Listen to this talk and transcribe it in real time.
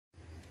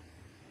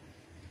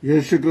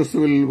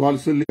യേശുക്രിസ്തുവിൽ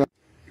വാത്സല്യ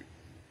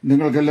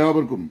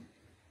നിങ്ങൾക്കെല്ലാവർക്കും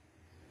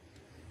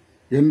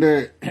എന്റെ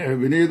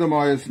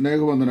വിനീതമായ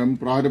സ്നേഹവന്ദനം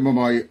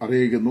പ്രാരംഭമായി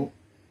അറിയിക്കുന്നു.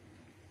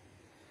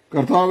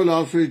 കർത്താവിൽ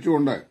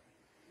ആശ്രയിച്ചുകൊണ്ട്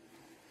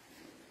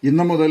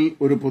ഇന്നു മുതൽ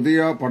ഒരു പുതിയ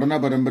പഠന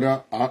പരമ്പര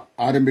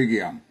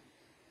ആരംഭിക്കുകയാണ്.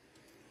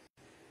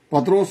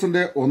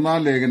 പത്രോസിന്റെ ഒന്നാം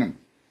ലേഖനം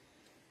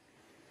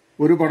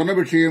ഒരു പഠന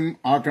വിഷയം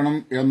ആക്കണം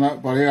എന്ന്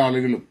പല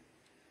ആളുകളും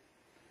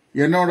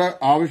എന്നോട്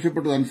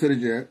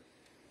ആവശ്യപ്പെട്ടതനുസരിച്ച്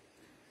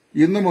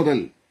ഇന്നു മുതൽ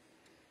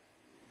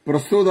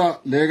പ്രസ്തുത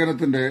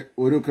ലേഖനത്തിന്റെ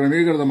ഒരു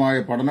ക്രമീകൃതമായ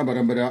പഠന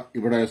പരമ്പര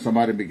ഇവിടെ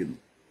സമാരംഭിക്കുന്നു.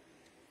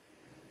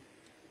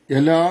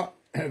 എല്ലാ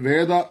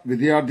വേദ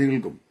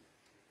വിദ്യാർത്ഥികൾക്കും,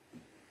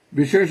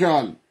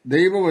 വിശേഷാൽ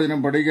ദൈവവചനം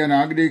പഠിക്കാൻ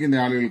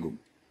ആഗ്രഹിക്കുന്ന ആളുകൾക്കും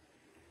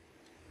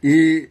ഈ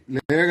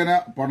ലേഖന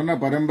പഠന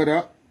പരമ്പര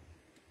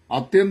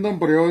അത്യന്തം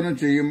പ്രയോജനം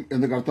ചെയ്യും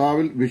എന്ന്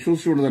കർത്താവിൽ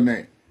വിശ്വസിച്ചുകൊണ്ട് തന്നെ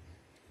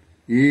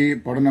ഈ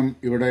പഠനം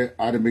ഇവിടെ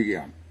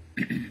ആരംഭിക്കുകയാണ്.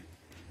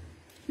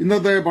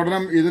 ഇന്നത്തെ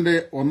പഠനം ഇതിന്റെ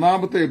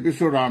ഒന്നാമത്തെ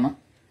എപ്പിസോഡാണ്.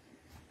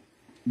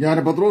 ഞാൻ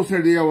പത്രോസിന്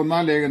എഴുതിയ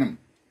ഒന്നാം ലേഖനം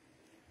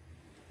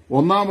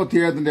ഒന്നാം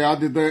അധ്യായത്തിന്റെ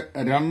ആദ്യത്തെ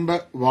 2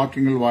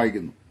 വാക്യങ്ങൾ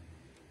വായിക്കുന്നു.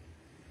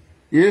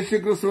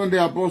 യേശുക്രിസ്തുവിന്റെ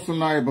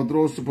അപ്പോസ്തലനായ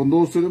പത്രോസ്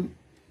പൊന്തോസിലും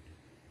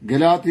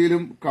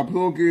ഗലാത്യയിലും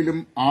കപ്പദോക്യയിലും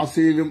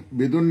ആസിയയിലും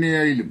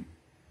ബിദുന്യയിലും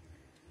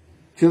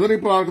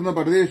ചിതറിപ്പാർക്കുന്ന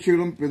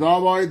പരദേശികളും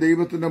പിതാവായ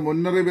ദൈവത്തിന്റെ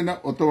മുന്നറിവിന്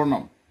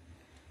ഒത്തവണ്ണം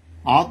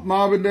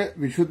ആത്മാവിന്റെ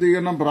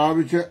വിശുദ്ധീകരണം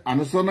പ്രാപിച്ച്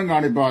അനുസരണം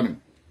കാണിപ്പാനും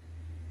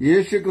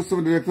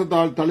യേശുക്രിസ്തുവിന്റെ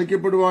രക്തത്താൽ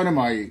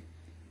തളിക്കപ്പെടുവാനുമായി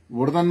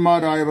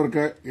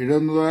വൃതന്മാരായവർക്ക്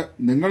എഴുതുന്നത്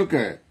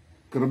നിങ്ങൾക്ക്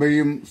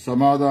കൃപയും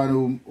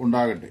സമാധാനവും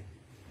ഉണ്ടാകട്ടെ.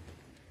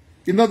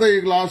 ഇന്നത്തെ ഈ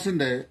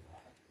ക്ലാസിന്റെ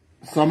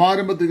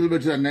സമാരംഭത്തിൽ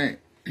വെച്ച് തന്നെ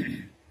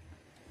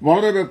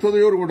വളരെ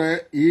വ്യക്തതയോടുകൂടെ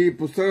ഈ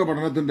പുസ്തക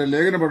പഠനത്തിന്റെ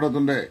ലേഖന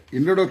പഠനത്തിന്റെ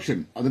ഇൻട്രൊഡക്ഷൻ,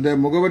 അതിന്റെ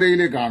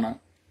മുഖവരയിലേക്കാണ്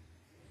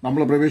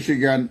നമ്മൾ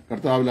പ്രവേശിക്കാൻ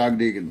കർത്താവിൽ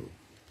ആഗ്രഹിക്കുന്നത്.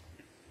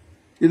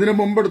 ഇതിനു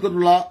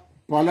മുമ്പെടുത്തിട്ടുള്ള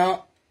പല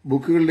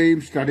ബുക്കുകളുടെയും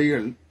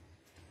സ്റ്റഡികൾ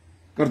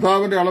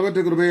കർത്താവിന്റെ അളവറ്റ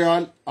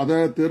കൃപയാൽ അത്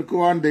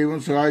തീർക്കുവാൻ ദൈവം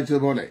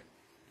സഹായിച്ചതുപോലെ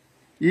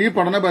ഈ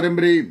പഠന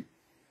പരമ്പരയും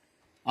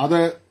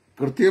അത്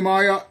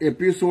കൃത്യമായ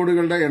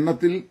എപ്പിസോഡുകളുടെ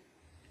എണ്ണത്തിൽ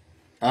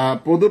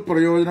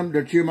പൊതുപ്രയോജനം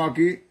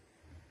ലക്ഷ്യമാക്കി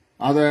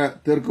അത്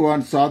തീർക്കുവാൻ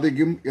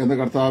സാധിക്കും എന്ന്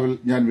കർത്താവിൽ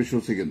ഞാൻ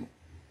വിശ്വസിക്കുന്നു.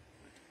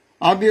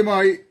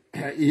 ആദ്യമായി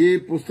ഈ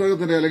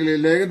പുസ്തകത്തിന്റെ അല്ലെങ്കിൽ ഈ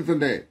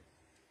ലേഖനത്തിന്റെ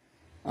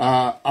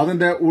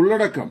അതിന്റെ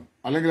ഉള്ളടക്കം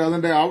അല്ലെങ്കിൽ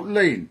അതിന്റെ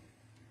ഔട്ട്ലൈൻ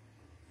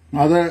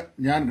അത്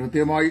ഞാൻ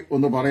കൃത്യമായി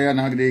ഒന്ന് പറയാൻ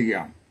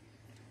ആഗ്രഹിക്കുകയാണ്.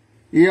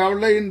 ഈ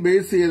ഔട്ട്ലൈൻ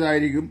ബേസ്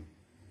ചെയ്തായിരിക്കും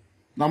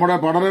നമ്മുടെ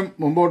പഠനം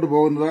മുമ്പോട്ട്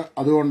പോകുന്നത്.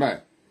 അതുകൊണ്ട്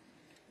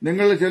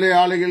നിങ്ങൾ ചില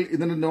ആളുകൾ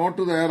ഇതിന്റെ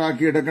നോട്ട്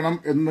തയ്യാറാക്കിയെടുക്കണം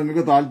എന്ന്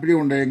നിങ്ങൾക്ക്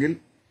താല്പര്യമുണ്ടെങ്കിൽ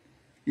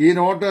ഈ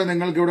നോട്ട്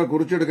നിങ്ങൾക്ക് ഇവിടെ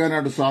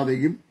കുറിച്ചെടുക്കാനായിട്ട്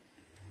സാധിക്കും.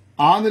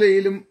 ആ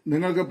നിലയിലും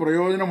നിങ്ങൾക്ക്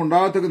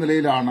പ്രയോജനമുണ്ടാകത്തക്ക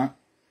നിലയിലാണ്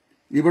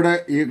ഇവിടെ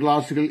ഈ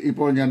ക്ലാസുകൾ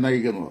ഇപ്പോൾ ഞാൻ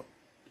നയിക്കുന്നത്.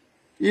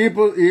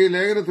 ഈ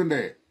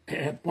ലേഖനത്തിന്റെ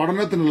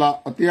പഠനത്തിനുള്ള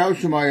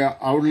അത്യാവശ്യമായ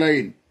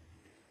ഔട്ട്ലൈൻ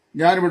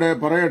ഞാനിവിടെ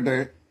പറയട്ടെ.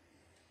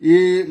 ഈ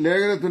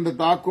ലേഖനത്തിന്റെ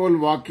താക്കോൽ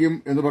വാക്യം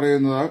എന്ന്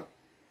പറയുന്നത്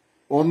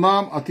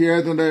 1-ാം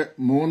അധ്യായത്തിന്റെ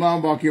 3-ാം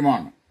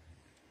വാക്യമാണ്.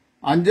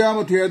 5-ാം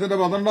അധ്യായത്തിന്റെ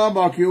 12-ാം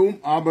വാക്യവും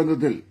ആ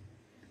ബന്ധത്തിൽ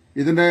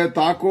ഇതിന്റെ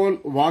താക്കോൽ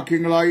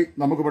വാക്യങ്ങളായി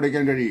നമുക്ക്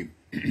പഠിക്കാൻ കഴിയും.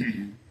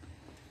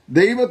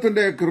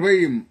 ദൈവത്തിന്റെ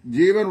കൃപയും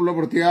ജീവനുള്ള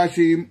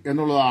പ്രത്യാശയും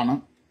എന്നുള്ളതാണ്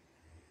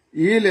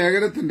ഈ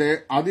ലേഖനത്തിന്റെ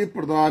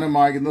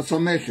അതിപ്രധാനമാകുന്ന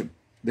സന്ദേശം.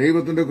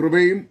 ദൈവത്തിന്റെ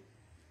കൃപയും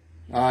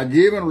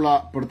ജീവനുള്ള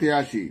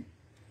പ്രത്യാശയും.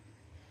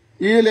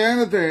 ഈ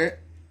ലേഖനത്തെ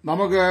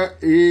നമുക്ക്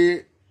ഈ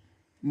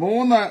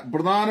 3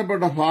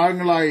 പ്രധാനപ്പെട്ട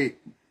ഭാഗങ്ങളായി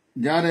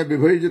ഞാൻ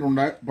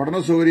വിഭജിച്ചിട്ടുണ്ട്. പഠന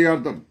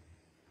സൗകര്യാർത്ഥം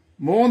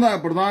 3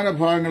 പ്രധാന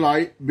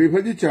ഭാഗങ്ങളായി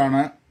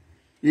വിഭജിച്ചാണ്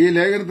ഈ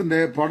ലേഖനത്തിന്റെ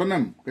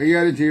പഠനം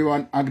കൈകാര്യം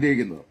ചെയ്യുവാൻ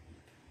ആഗ്രഹിക്കുന്നത്.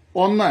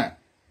 1,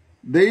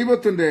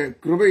 ദൈവത്തിന്റെ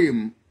കൃപയും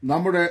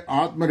നമ്മുടെ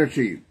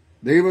ആത്മരക്ഷയും.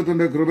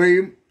 ദൈവത്തിന്റെ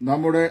കൃപയും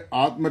നമ്മുടെ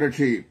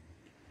ആത്മരക്ഷയും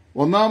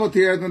 1-ാം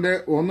അധ്യായത്തിന്റെ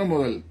 1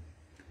 മുതൽ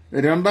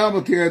 2-ാം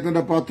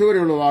അധ്യായത്തിന്റെ 10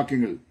 വരെയുള്ള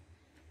വാക്യങ്ങൾ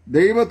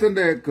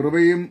ദൈവത്തിന്റെ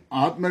കൃപയും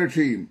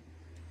ആത്മരക്ഷയും,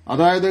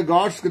 അതായത്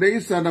God's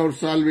grace and our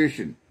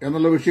salvation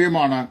എന്നുള്ള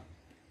വിഷയമാണ്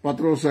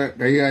പത്രോസ്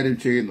കൈകാര്യം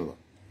ചെയ്യുന്നത്.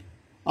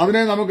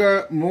 അതിനെ നമുക്ക്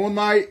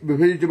 3ആയി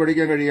വിഭജിച്ച്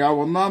പഠിക്കാൻ കഴിയാം.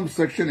 1-ാം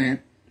സെക്ഷനെ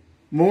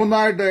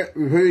 3ആയിട്ട്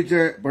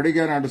വിഭജിച്ച്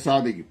പഠിക്കാനായിട്ട്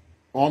സാധിക്കും.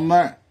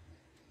 1,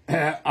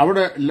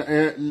 അവിടെ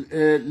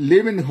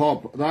ലിവ് ഇൻ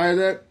ഹോപ്പ്,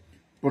 അതായത്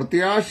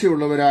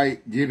പ്രത്യാശയുള്ളവരായി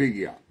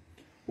ജീവിക്കുക.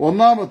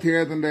 1-ാം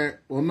അധ്യായത്തിന്റെ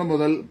 1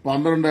 മുതൽ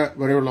 12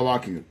 വരെയുള്ള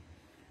വാക്യങ്ങൾ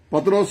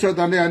പത്രോസ്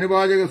തന്റെ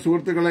അനുവാചക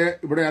സുഹൃത്തുക്കളെ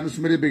ഇവിടെ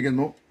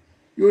അനുസ്മരിപ്പിക്കുന്നു.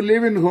 യു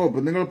ലിവ് ഇൻ ഹോപ്പ്,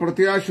 നിങ്ങൾ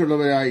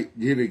പ്രത്യാശയുള്ളവരായി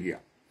ജീവിക്കുക.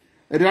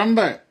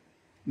 2,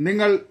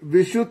 നിങ്ങൾ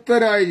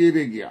വിശുദ്ധരായി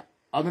ജീവിക്കുക.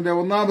 അതിന്റെ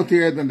 1-ാം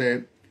അധ്യായത്തിന്റെ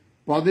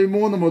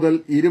 13 മുതൽ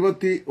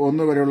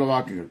 21 വരെയുള്ള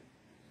വാക്യങ്ങൾ.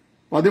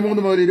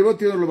 13 മുതൽ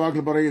 21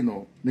 വാക്യങ്ങൾ പറയുന്നു,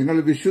 നിങ്ങൾ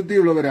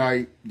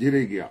വിശുദ്ധിയുള്ളവരായി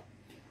ജീവിക്കുക.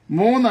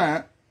 3,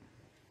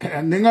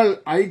 നിങ്ങൾ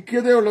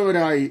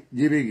ഐക്യതയുള്ളവരായി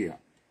ജീവിക്കുക.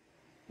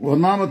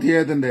 1-ാം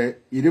അധ്യായത്തിന്റെ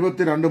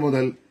 22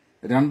 മുതൽ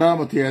 2-ാം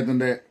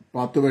അധ്യായത്തിന്റെ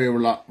 10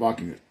 വരെയുള്ള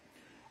വാക്യങ്ങൾ.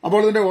 അപ്പോൾ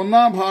ഇതിന്റെ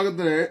 1-ാം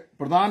ഭാഗത്തിലെ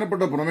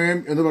പ്രധാനപ്പെട്ട പ്രമേയം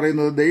എന്ന്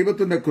പറയുന്നത്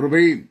ദൈവത്തിന്റെ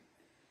കൃപയും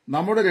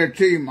നമ്മുടെ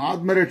രക്ഷയും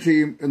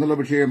ആത്മരക്ഷയും എന്നുള്ള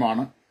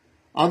വിഷയമാണ്.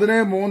 അതിനെ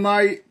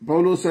മൂന്നായി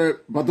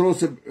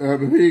പത്രോസ്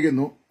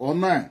വിഭജിക്കുന്നു.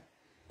 ഒന്ന്,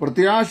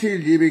 പ്രത്യാശയിൽ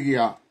ജീവിക്കുക.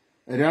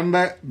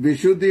 രണ്ട്,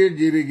 വിശുദ്ധിയിൽ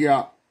ജീവിക്കുക.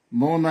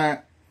 മൂന്ന്,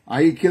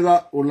 ഐക്യത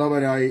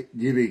ഉള്ളവരായി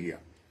ജീവിക്കുക.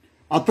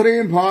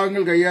 അത്രയും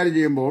ഭാഗങ്ങൾ കൈകാര്യം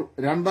ചെയ്യുമ്പോൾ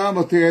 2-ാം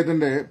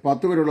അധ്യായത്തിന്റെ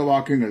 10 വരെയുള്ള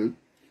വാക്യങ്ങൾ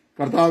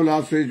കർത്താവിൽ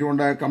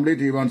ആശ്രയിച്ചുകൊണ്ട്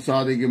കംപ്ലീറ്റ് ചെയ്യുവാൻ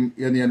സാധിക്കും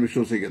എന്ന് ഞാൻ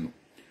വിശ്വസിക്കുന്നു.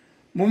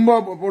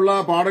 മുമ്പ് ഉള്ള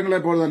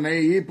പാഠങ്ങളെപ്പോലെ തന്നെ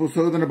ഈ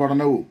പുസ്തകത്തിന്റെ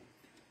പഠനവും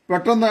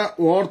പെട്ടെന്ന്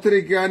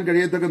ഓർത്തിരിക്കാൻ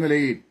കഴിയത്തക്ക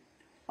നിലയിൽ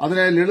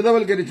അതിനെ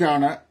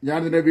ലളിതവൽക്കരിച്ചാണ് ഞാൻ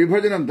ഇതിന്റെ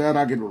വിഭജനം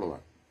തയ്യാറാക്കിയിട്ടുള്ളത്.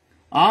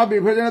 ആ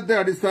വിഭജനത്തെ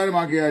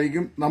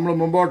അടിസ്ഥാനമാക്കിയായിരിക്കും നമ്മൾ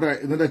മുമ്പോട്ട്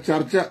ഇതിന്റെ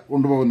ചർച്ച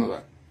കൊണ്ടുപോകുന്നത്.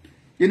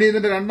 ഇനി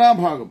ഇതിന്റെ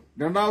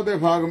രണ്ടാമത്തെ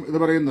ഭാഗം ഇത്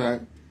പറയുന്നത്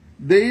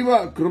ദൈവ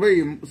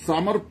കൃപയും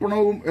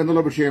സമർപ്പണവും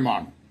എന്നുള്ള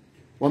വിഷയമാണ്.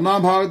 1-ാം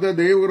ഭാഗത്ത്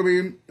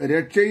ദൈവകൃപയും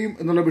രക്ഷയും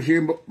എന്നുള്ള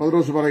വിഷയം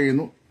പത്രോസ്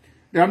പറയുന്നു.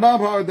 2-ാം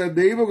ഭാഗത്ത്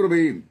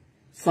ദൈവകൃപയും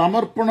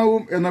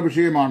സമർപ്പണവും എന്ന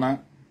വിഷയമാണ്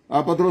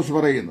പത്രോസ്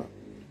പറയുന്നത്.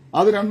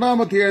 അത് 2-ാം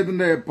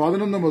അധ്യായത്തിന്റെ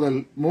 11 മുതൽ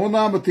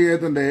 3-ാം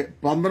അധ്യായത്തിന്റെ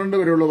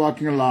 12 വരെയുള്ള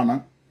വാക്യങ്ങളിലാണ്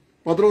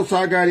പത്രോസ്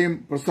ആ കാര്യം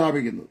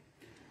പ്രസ്താവിക്കുന്നത്.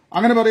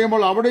 അങ്ങനെ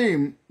പറയുമ്പോൾ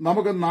അവിടെയും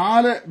നമുക്ക്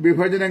 4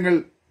 വിഭജനങ്ങൾ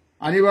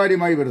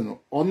അനിവാര്യമായി വരുന്നു.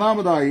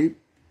 ഒന്നാമതായി,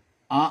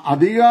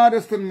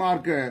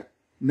 അധികാരസ്ഥന്മാർക്ക്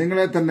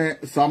നിങ്ങളെ തന്നെ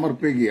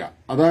സമർപ്പിക്കുക.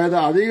 അതായത്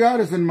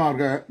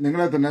അധികാരസ്ഥന്മാർക്ക്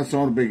നിങ്ങളെ തന്നെ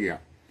സമർപ്പിക്കുക.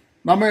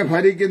 നമ്മെ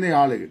ഭരിക്കുന്ന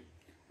ആളുകൾ,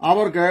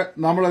 അവർക്ക്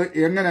നമ്മൾ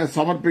എങ്ങനെ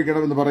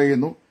സമർപ്പിക്കണമെന്ന്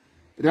പറയുന്നു.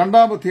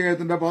 2-ാം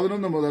അധ്യായത്തിന്റെ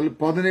 11 മുതൽ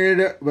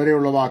 17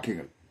 വരെയുള്ള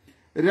വാക്യങ്ങൾ.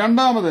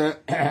 രണ്ടാമത്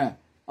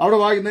അവിടെ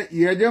വായിക്കുന്ന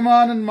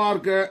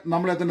യജമാനന്മാർക്ക്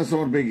നമ്മളെ തന്നെ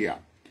സമർപ്പിക്കുക.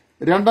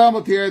 2-ാം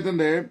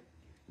അധ്യായത്തിന്റെ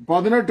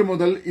 18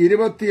 മുതൽ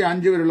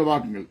 25 വരെയുള്ള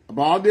വാക്യങ്ങൾ.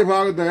 അപ്പൊ ആദ്യ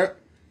ഭാഗത്ത്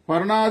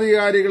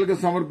ഭരണാധികാരികൾക്ക്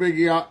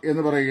സമർപ്പിക്കുക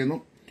എന്ന് പറയുന്നു.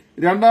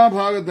 2-ാം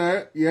ഭാഗത്ത്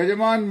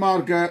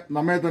യജമാന്മാർക്ക്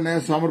നമ്മെ തന്നെ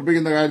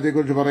സമർപ്പിക്കുന്ന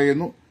കാര്യത്തെക്കുറിച്ച്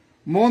പറയുന്നു.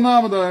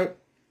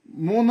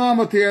 3-ാം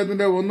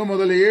അധ്യായത്തിന്റെ 1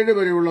 മുതൽ 7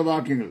 വരെയുള്ള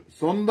വാക്യങ്ങൾ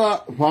സ്വന്തം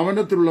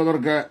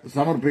ഭവനത്തിലുള്ളവർക്ക്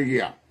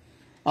സമർപ്പിക്കുക.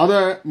 അത്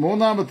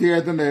 3-ാം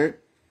അധ്യായത്തിന്റെ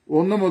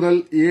 1 മുതൽ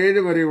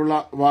 7 വരെയുള്ള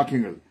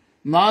വാക്യങ്ങൾ.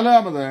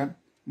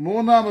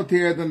 3-ാം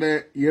അധ്യായത്തിന്റെ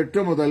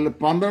 8 മുതൽ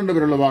 12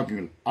 വരെയുള്ള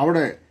വാക്യങ്ങൾ.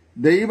 അവിടെ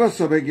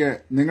ദൈവസഭയ്ക്ക്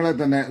നിങ്ങളെ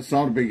തന്നെ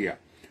സമർപ്പിക്കുക.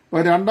 അപ്പൊ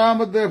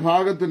 2-ാമത്തെ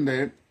ഭാഗത്തിന്റെ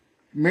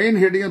മെയിൻ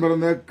ഹെഡിംഗ് എന്ന്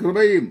പറയുന്നത്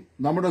കൃപയും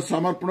നമ്മുടെ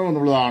സമർപ്പണവും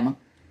എന്നുള്ളതാണ്.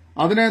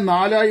 അതിനെ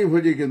 4ആയി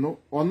വിഭജിക്കുന്നു.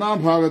 1-ാം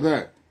ഭാഗത്ത്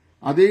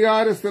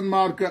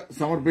അധികാരസ്ഥന്മാർക്ക്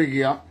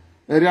സമർപ്പിക്കുക.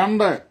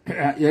 2,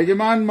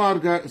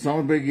 യജമാന്മാർക്ക്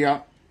സമർപ്പിക്കുക.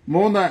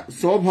 3,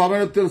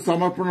 സ്വഭവനത്തിൽ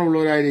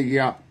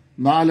സമർപ്പണമുള്ളവരായിരിക്കുക.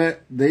 4,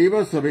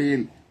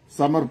 ദൈവസഭയിൽ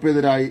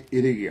സമർപ്പിതരായി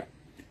ഇരിക്കുക.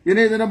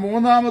 ഇനി ഇതിന്റെ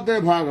 3-ാമത്തെ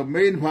ഭാഗം,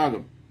 മെയിൻ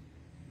ഭാഗം,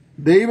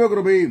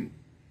 ദൈവകൃപയും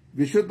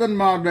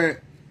വിശുദ്ധന്മാരുടെ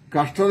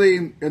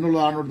കഷ്ടതയും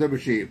എന്നുള്ളതാണ് ഇവിടുത്തെ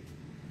വിഷയം.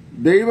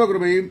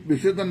 ദൈവകൃപയും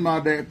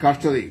വിശുദ്ധന്മാരുടെ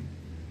കഷ്ടതയും.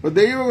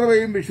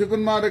 ദൈവകൃപയും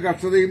വിശുദ്ധന്മാരുടെ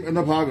കഷ്ടതയും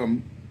എന്ന ഭാഗം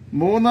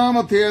 3-ാം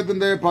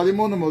അധ്യായത്തിന്റെ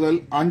 13 മുതൽ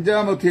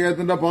 5-ാം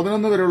അധ്യായത്തിന്റെ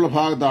 11 വരെയുള്ള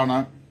ഭാഗത്താണ്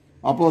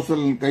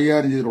അപ്പോസ്തലൻ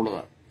കൈകാര്യം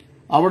ചെയ്തിട്ടുള്ളത്.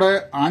 അവിടെ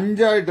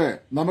 5ആയിട്ട്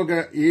നമുക്ക്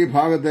ഈ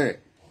ഭാഗത്തെ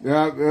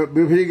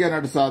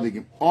വിഭജിക്കാനായിട്ട്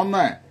സാധിക്കും.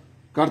 1,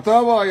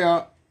 കർത്താവായ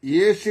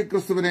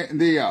യേശുക്രിസ്തുവിനെ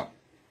എന്ത് ചെയ്യാം?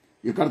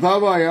 ഈ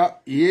കർത്താവായ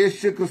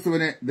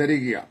യേശുക്രിസ്തുവിനെ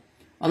ധരിക്കുക.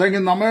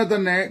 അല്ലെങ്കിൽ നമ്മെ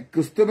തന്നെ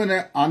ക്രിസ്തുവിനെ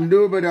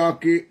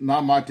അനുരൂപരാക്കി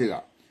നാം മാറ്റുക.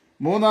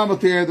 3-ാം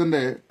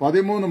അധ്യായത്തിന്റെ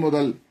 13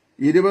 മുതൽ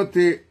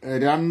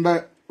 22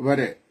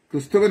 വരെ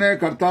ക്രിസ്തുവിനെ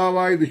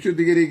കർത്താവായി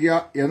വിശുദ്ധീകരിക്കുക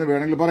എന്ന്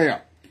വേണമെങ്കിൽ പറയാം.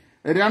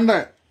 2,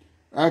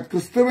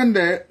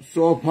 ക്രിസ്തുവിന്റെ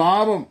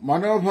സ്വഭാവം,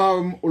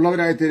 മനോഭാവം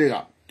ഉള്ളവരായി തീരുക.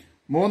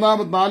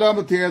 4-ാം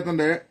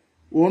അധ്യായത്തിന്റെ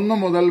 1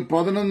 മുതൽ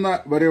 11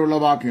 വരെയുള്ള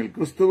വാക്യങ്ങൾ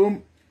ക്രിസ്തുവും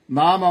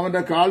നാം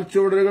അവന്റെ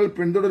കാൽച്ചുവടുകൾ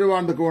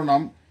പിന്തുടരുവാൻ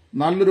തക്കവണ്ണം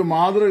നല്ലൊരു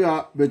മാതൃക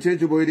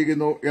വെച്ചേച്ചു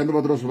പോയിരിക്കുന്നു എന്ന്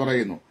പത്രോസ്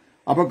പറയുന്നു.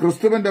 അപ്പൊ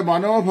ക്രിസ്തുവിന്റെ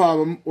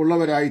മനോഭാവം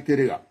ഉള്ളവരായി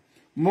തീരുക.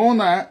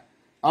 3,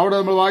 അവിടെ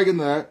നമ്മൾ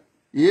വായിക്കുന്നത്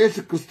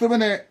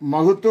ക്രിസ്തുവിനെ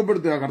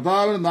മഹത്വപ്പെടുത്തുക,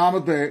 കർത്താവിന്റെ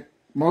നാമത്തെ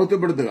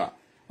മഹത്വപ്പെടുത്തുക.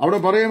 അവിടെ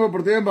പറയുമ്പോൾ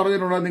പ്രത്യേകം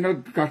പറഞ്ഞിട്ടുണ്ട്, നിങ്ങൾ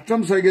കഷ്ടം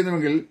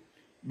സഹിക്കുന്നുവെങ്കിൽ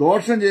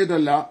ദോഷം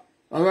ചെയ്തിട്ടല്ല,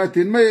 അഥവാ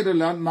തിന്മ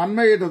ചെയ്തിട്ടല്ല, നന്മ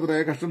ചെയ്തിട്ടത്രേ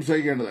കഷ്ടം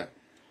സഹിക്കേണ്ടത്.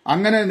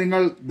 അങ്ങനെ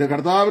നിങ്ങൾ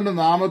കർത്താവിന്റെ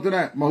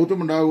നാമത്തിന്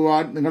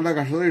മഹത്വമുണ്ടാകുവാൻ നിങ്ങളുടെ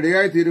കഷ്ടത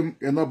ഇടയായിത്തീരും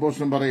എന്ന്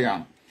അപ്പോസ്തലൻ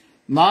പറയുകയാണ്.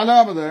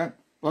 4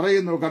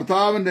 പറയുന്നു,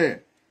 കർത്താവിന്റെ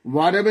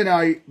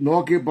വരവിനായി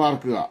നോക്കി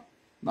പാർക്കുക.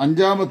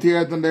 5-ാം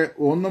അധ്യായത്തിന്റെ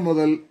 1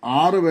 മുതൽ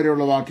 6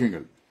 വരെയുള്ള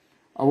വാക്യങ്ങൾ.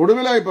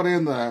 ഒടുവിലായി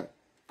പറയുന്നത്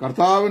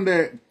കർത്താവിന്റെ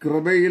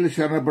കൃപയിൽ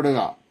ശരണപ്പെടുക.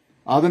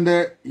 അതിന്റെ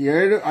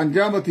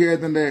 5-ാം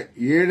അധ്യായത്തിന്റെ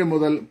 7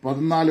 മുതൽ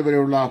 14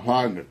 വരെയുള്ള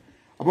ഭാഗങ്ങൾ.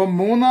 അപ്പം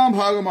 3-ാം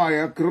ഭാഗമായ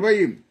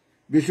കൃപയും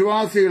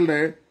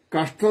വിശ്വാസികളുടെ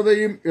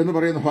കഷ്ടതയും എന്ന്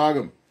പറയുന്ന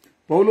ഭാഗം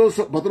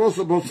പത്രോസ്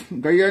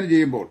കൈകാര്യം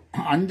ചെയ്യുമ്പോൾ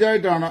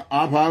 5ആയിട്ടാണ്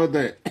ആ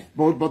ഭാഗത്തെ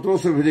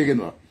പത്രോസ്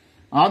വിഭജിക്കുന്നത്.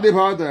 ആദ്യ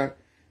ഭാഗത്ത്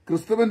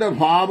ക്രിസ്തുവിന്റെ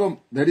ഭാവം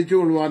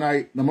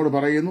ധരിച്ചുകൊള്ളുവാനായി നമ്മോട്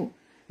പറയുന്നു.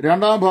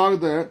 2-ാം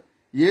ഭാഗത്ത്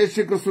യേശു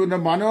ക്രിസ്തുവിന്റെ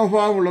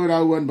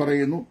മനോഭാവമുള്ളവരാകുവാൻ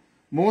പറയുന്നു.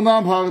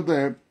 3-ാം ഭാഗത്ത്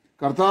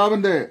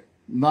കർത്താവിന്റെ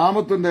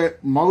നാമത്തിന്റെ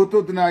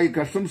മഹത്വത്തിനായി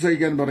കഷ്ടം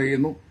സഹിക്കാൻ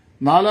പറയുന്നു.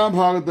 4-ാം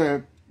ഭാഗത്ത്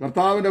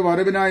കർത്താവിന്റെ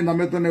വരവിനായി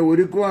നമ്മെ തന്നെ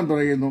ഒരുക്കുവാൻ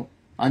പറയുന്നു.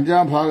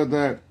 5-ാം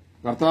ഭാഗത്ത്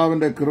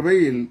കർത്താവിന്റെ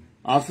കൃപയിൽ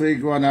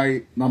ആശ്രയിക്കുവാനായി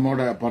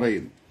നമ്മോട്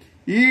പറയുന്നു.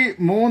 ഈ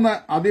 3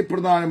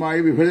 അതിപ്രധാനമായ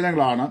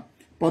വിഭജനങ്ങളാണ്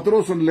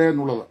പത്രോസിന്റെ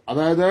എന്നുള്ളത്.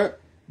 അതായത്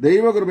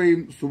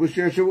ദൈവകൃപയും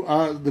സുവിശേഷവും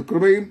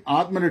കൃപയും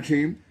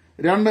ആത്മരക്ഷയും,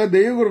 2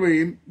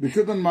 ദൈവകൃപയും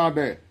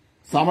വിശുദ്ധന്മാരുടെ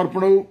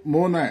സമർപ്പണവും,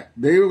 3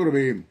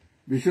 ദൈവകൃപയും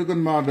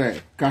വിശുദ്ധന്മാരുടെ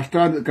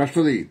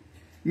കഷ്ടതയും.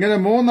 ഇങ്ങനെ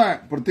 3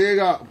 പ്രത്യേക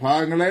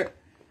ഭാഗങ്ങളെ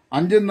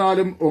 5,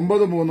 4,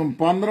 9, 3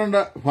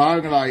 12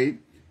 ഭാഗങ്ങളായി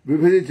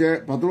വിഭജിച്ച്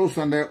പത്രോസ്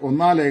തന്റെ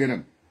 1-ാം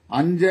ലേഖനം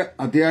 5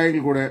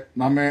 അധ്യായങ്ങളിൽ കൂടെ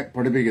നമ്മെ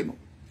പഠിപ്പിക്കുന്നു.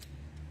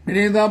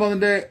 ഇനി നാം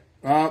അതിന്റെ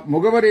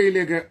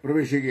മുഖവരയിലേക്ക്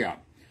പ്രവേശിക്കുകയാണ്.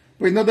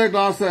 അപ്പൊ ഇന്നത്തെ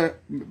ക്ലാസ്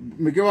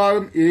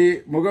മിക്കവാറും ഈ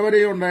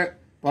മുഖവരയുണ്ട്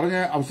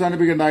പറഞ്ഞ്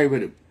അവസാനിപ്പിക്കേണ്ടായി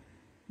വരും.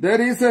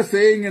 There is A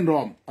saying in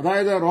Rome,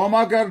 അതായത്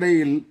റോമാക്കാരുടെ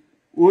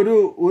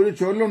ഒരു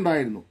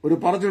ചൊല്ലുണ്ടായിരുന്നു, ഒരു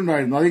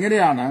പറച്ചിലുണ്ടായിരുന്നു.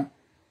 അതിങ്ങനെയാണ്,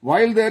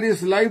 while there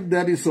is life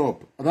there is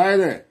hope,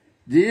 അതായത്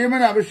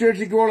ജീവൻ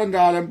അവശേഷിക്കുവോളം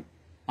കാലം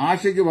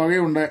ആശയ്ക്ക്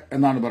വകയുണ്ട്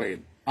എന്നാണ്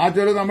പറയുന്നത്. ആ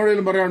ചൊല്ല്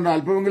നമ്മുടെ പറയാറുണ്ട്,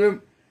 അല്പമെങ്കിലും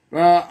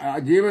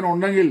ജീവൻ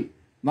ഉണ്ടെങ്കിൽ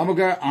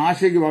നമുക്ക്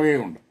ആശയ്ക്ക്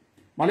വകയുണ്ട്.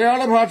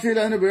 മലയാള ഭാഷയിൽ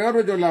അതിന്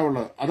വേറൊരു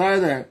ചൊല്ലാവുള്ളത്,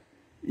 അതായത്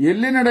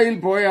എല്ലിനിടയിൽ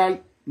പോയാൽ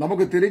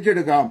നമുക്ക്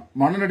തിരിച്ചെടുക്കാം,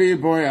 മണ്ണിനടിയിൽ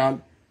പോയാൽ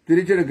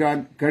തിരിച്ചെടുക്കാൻ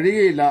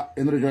കഴിയുകയില്ല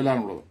എന്നൊരു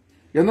ചൊല്ലാനുള്ളത്.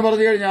 എന്ന്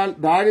പറഞ്ഞു കഴിഞ്ഞാൽ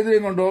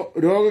ദാരിദ്ര്യം കൊണ്ടോ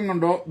രോഗം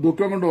കൊണ്ടോ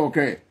ദുഃഖം കൊണ്ടോ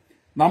ഒക്കെ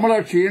നമ്മൾ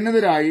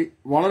ക്ഷീണിതരായി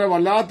വളരെ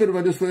വല്ലാത്തൊരു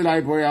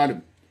പരിസ്ഥിതിയിലായി പോയാലും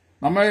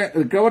നമ്മെ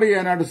റിക്കവർ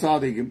ചെയ്യാനായിട്ട്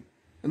സാധിക്കും.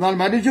 എന്നാൽ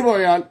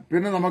മരിച്ചുപോയാൽ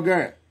പിന്നെ നമുക്ക്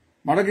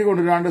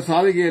മടക്കിക്കൊണ്ടുവരാണ്ട്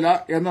സാധിക്കുകയില്ല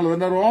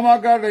എന്നുള്ളതിന്റെ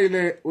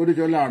റോമാക്കാരുടെ ഒരു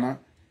ചൊല്ലാണ്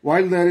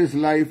while there is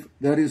life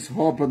there is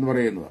hope എന്ന്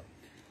പറയുന്നത്.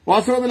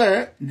 വാസ്തവത്തില്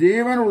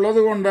ജീവൻ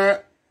ഉള്ളതുകൊണ്ട്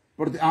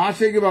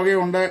ആശയ്ക്ക്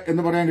വകയുണ്ട്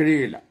എന്ന് പറയാൻ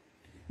കഴിയുകയില്ല.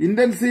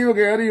 ഇന്റൻസീവ്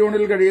കെയർ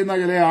യൂണിറ്റിൽ കഴിയുന്ന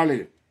ചില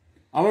ആളുകൾ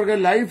അവർക്ക്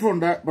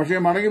ലൈഫുണ്ട്, പക്ഷേ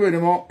മടങ്ങി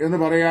വരുമോ എന്ന്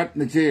പറയാൻ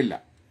നിശ്ചയമില്ല.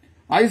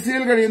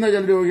 ഐസിയിൽ കഴിയുന്ന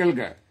ചില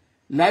രോഗികൾക്ക്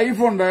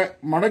ലൈഫുണ്ട്,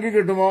 മടങ്ങി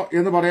കിട്ടുമോ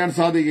എന്ന് പറയാൻ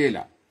സാധിക്കുകയില്ല.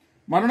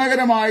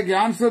 മരണകരമായ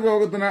ക്യാൻസർ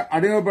രോഗത്തിന്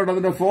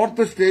അടിമപ്പെട്ടതിന്റെ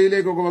 4th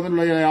സ്റ്റേജിലേക്കൊക്കെ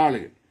വന്നിട്ടുള്ള ചില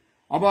ആളുകൾ,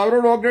 അപ്പൊ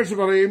അവരോട് ഡോക്ടേഴ്സ്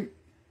പറയും,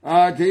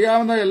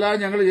 ചെയ്യാവുന്ന എല്ലാം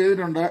ഞങ്ങൾ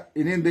ചെയ്തിട്ടുണ്ട്,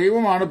 ഇനിയും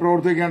ദൈവമാണ്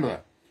പ്രവർത്തിക്കേണ്ടത്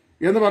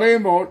എന്ന്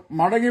പറയുമ്പോൾ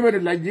മടങ്ങി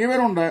വരില്ല.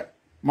 ജീവനുണ്ട്,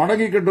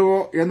 മടങ്ങി കിട്ടുമോ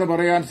എന്ന്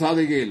പറയാൻ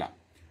സാധിക്കുകയില്ല.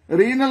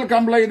 റീനൽ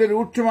കംപ്ലൈന്റ്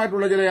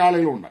രൂക്ഷമായിട്ടുള്ള ചില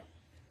ആളുകളുണ്ട്.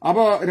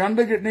 അപ്പോൾ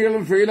 2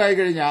 കിഡ്നികളും ഫെയിലായി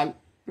കഴിഞ്ഞാൽ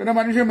പിന്നെ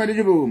മനുഷ്യൻ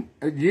മരിച്ചു പോകും.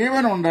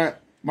 ജീവനുണ്ട്,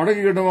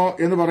 മടങ്ങി കിട്ടുമോ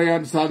എന്ന് പറയാൻ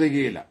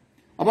സാധിക്കുകയില്ല.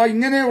 അപ്പൊ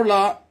ഇങ്ങനെയുള്ള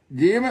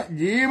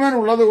ജീവൻ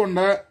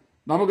ഉള്ളതുകൊണ്ട്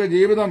നമുക്ക്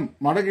ജീവിതം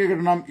മടക്കി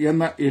കിട്ടണം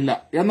എന്ന് ഇല്ല.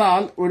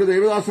 എന്നാൽ ഒരു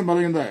ദൈവദാസൻ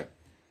പറയുന്നത്,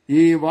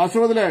 ഈ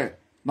വാസ്തവത്തില്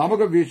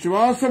നമുക്ക്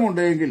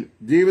വിശ്വാസമുണ്ടെങ്കിൽ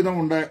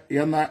ജീവിതമുണ്ട്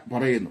എന്ന്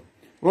പറയുന്നു.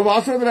 അപ്പോൾ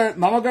വാസ്തവത്തില്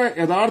നമുക്ക്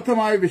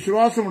യഥാർത്ഥമായ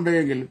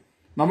വിശ്വാസമുണ്ടെങ്കിൽ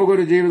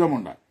നമുക്കൊരു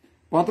ജീവിതമുണ്ട്.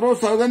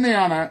 പത്രോസ് അത്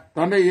തന്നെയാണ്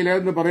തന്റെ ഈ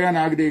ലേഖനത്തിൽ പറയാൻ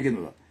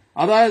ആഗ്രഹിക്കുന്നത്.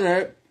 അതായത്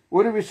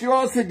ഒരു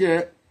വിശ്വാസിക്ക്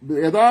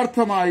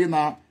യഥാർത്ഥമായിരുന്ന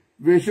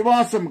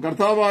വിശ്വാസം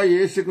കർത്താവായ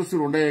യേശുക്രിസ്തു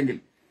ഉണ്ടെങ്കിൽ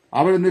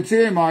അവന്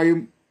നിശ്ചയമായും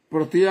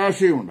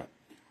പ്രത്യാശയുണ്ട്.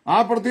 ആ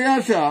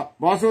പ്രത്യാശ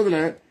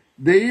വാസ്തവത്തില്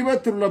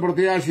ദൈവത്തിലുള്ള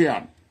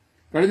പ്രത്യാശയാണ്.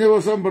 കഴിഞ്ഞ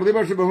ദിവസം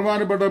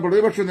ബഹുമാനപ്പെട്ട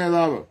പ്രതിപക്ഷ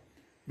നേതാവ്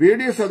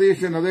V.D.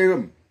 സതീശൻ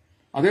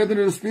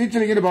അദ്ദേഹത്തിന്റെ ഒരു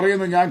സ്പീച്ചിൽ ഇങ്ങനെ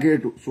പറയുന്നത് ഞാൻ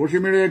കേട്ടു.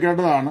 സോഷ്യൽ മീഡിയയിൽ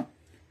കേട്ടതാണ്.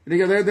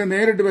 എനിക്ക് അദ്ദേഹത്തെ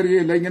നേരിട്ട്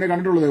പരിചയമില്ല, ഇങ്ങനെ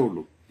കണ്ടിട്ടുള്ളതേ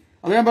ഉള്ളൂ.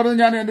 അദ്ദേഹം പറഞ്ഞു,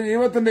 ഞാൻ എന്റെ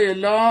ജീവിതത്തിന്റെ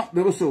എല്ലാ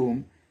ദിവസവും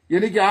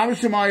എനിക്ക്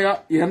ആവശ്യമായ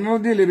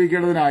എനർജി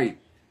ലഭിക്കേണ്ടതിനായി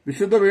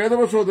വിശുദ്ധ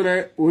വേദപുസ്തകത്തിലെ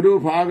ഒരു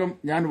ഭാഗം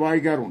ഞാൻ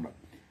വായിക്കാറുണ്ട്.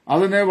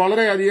 അതിനെ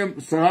വളരെയധികം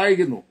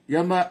സഹായിക്കുന്നു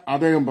എന്ന്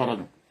അദ്ദേഹം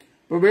പറഞ്ഞു.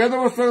 ഇപ്പൊ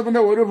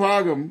വേദപുസ്തകത്തിന്റെ ഒരു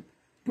ഭാഗം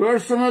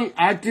പേഴ്സണൽ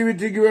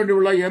ആക്ടിവിറ്റിക്ക്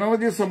വേണ്ടിയുള്ള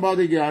എനർജി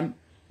സമ്പാദിക്കാൻ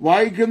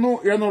വായിക്കുന്നു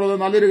എന്നുള്ളത്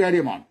നല്ലൊരു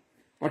കാര്യമാണ്.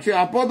 പക്ഷെ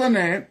അപ്പോൾ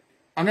തന്നെ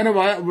അങ്ങനെ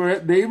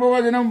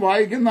ദൈവവചനം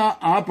വായിക്കുന്ന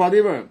ആ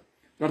പതിവ്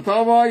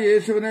കർത്താവായ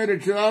യേശുവിനെ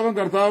രക്ഷിതാവും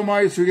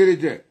കർത്താവുമായി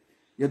സ്വീകരിച്ച്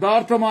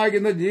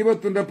യഥാർത്ഥമാകുന്ന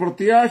ജീവിതത്തിന്റെ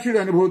പ്രത്യാശയുടെ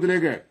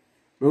അനുഭവത്തിലേക്ക്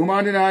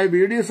ബഹുമാന്യനായ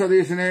V.D.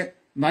 സതീശനെ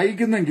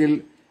നയിക്കുന്നെങ്കിൽ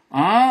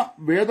ആ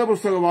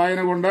വേദപുസ്തക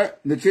വായന കൊണ്ട്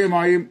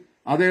നിശ്ചയമായും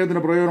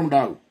അദ്ദേഹത്തിന്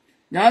പ്രയോജനമുണ്ടാകും.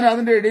 ഞാൻ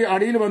അതിന്റെ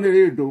അടിയിൽ വന്ന്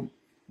എഴുതിയിട്ടു,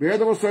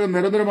 വേദപുസ്തകം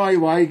നിരന്തരമായി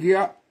വായിക്കുക,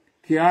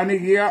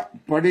 ധ്യാനിക്കുക,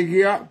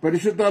 പഠിക്കുക,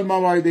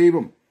 പരിശുദ്ധാത്മാവായ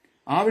ദൈവം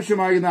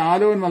ആവശ്യമാകുന്ന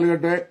ആലോചന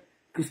നൽകട്ടെ,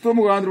 ക്രിസ്തു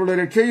മുഖാന്തരമുള്ള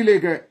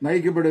രക്ഷയിലേക്ക്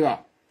നയിക്കപ്പെടുക.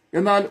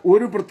 എന്നാൽ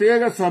ഒരു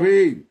പ്രത്യേക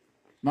സഭയെയും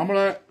നമ്മൾ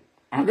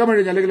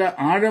അകമഴിഞ്ഞ് അല്ലെങ്കിൽ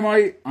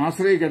ആഴമായി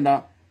ആശ്രയിക്കേണ്ട,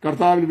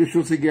 കർത്താവിൽ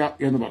വിശ്വസിക്കുക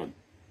എന്ന് പറഞ്ഞു.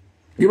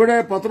 ഇവിടെ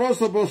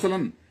പത്രോസ്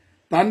അപ്പോസ്തലൻ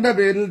തന്റെ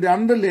പേരിൽ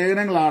 2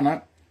 ലേഖനങ്ങളാണ്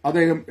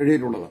അദ്ദേഹം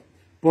എഴുതിയിട്ടുള്ളത്.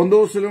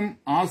 പൊന്തോസിലും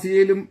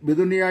ആസിയയിലും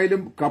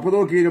ബിദുനിയയിലും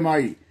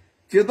കപ്പദോക്യയിലുമായി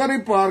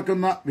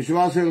ചിതറിപ്പാർക്കുന്ന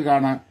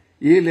വിശ്വാസികൾക്കാണ്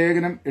ഈ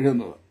ലേഖനം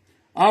എഴുതുന്നത്.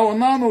 ആ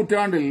 1-ാം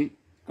നൂറ്റാണ്ടിൽ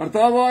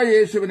കർത്താവായ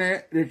യേശുവിനെ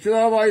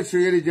രക്ഷിതാവായി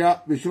സ്വീകരിച്ച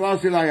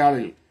വിശ്വാസികളായ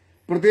ആളുകൾ,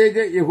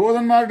 പ്രത്യേകിച്ച്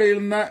യഹൂദന്മാരുടെ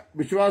നിന്ന്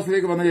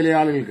വിശ്വാസത്തിലേക്ക് വന്ന ചില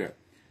ആളുകൾക്ക്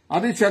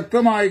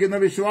അതിശക്തമായിരിക്കുന്ന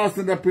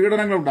വിശ്വാസത്തിന്റെ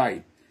പീഡനങ്ങളുണ്ടായി.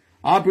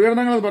 ആ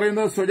പീഡനങ്ങൾ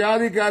പറയുന്നത്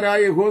സ്വജാതിക്കാരായ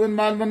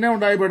യഹൂദന്മാരിൽ തന്നെ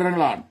ഉണ്ടായ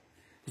പീഡനങ്ങളാണ്.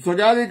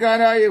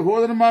 സ്വജാതിക്കാരായ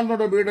യഹൂദന്മാരിൽ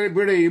നിന്നുള്ള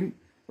പീഡയും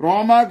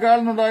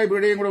റോമാക്കാരിൽ നിന്നുണ്ടായ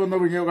പീഡയും കൂടെ വന്നു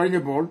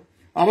കഴിഞ്ഞപ്പോൾ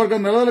അവർക്ക്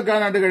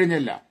നിലനിൽക്കാനായിട്ട്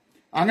കഴിഞ്ഞില്ല.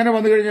 അങ്ങനെ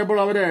വന്നു കഴിഞ്ഞപ്പോൾ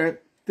അവര്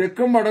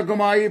തെക്കും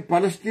വടക്കുമായി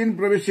പലസ്തീൻ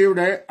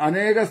പ്രവിശ്യയുടെ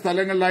അനേക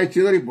സ്ഥലങ്ങളിലായി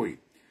ചിതറിപ്പോയി.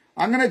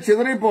 അങ്ങനെ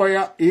ചിതറിപ്പോയ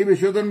ഈ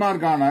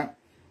വിശുദ്ധന്മാർക്കാണ്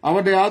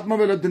അവരുടെ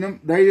ആത്മബലത്തിനും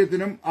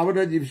ധൈര്യത്തിനും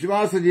അവരുടെ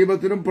വിശ്വാസ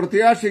ജീവിതത്തിനും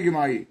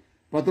പ്രത്യാശയ്ക്കുമായി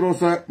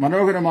പത്രോസ്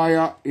മനോഹരമായ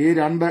ഈ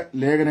 2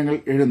 ലേഖനങ്ങൾ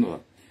എഴുതുന്നത്.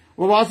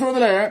 അപ്പോൾ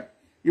വാസ്തവത്തില്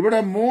ഇവിടെ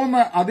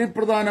 3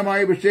 അതിപ്രധാനമായ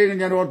വിഷയങ്ങൾ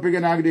ഞാൻ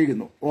ഓർപ്പിക്കാൻ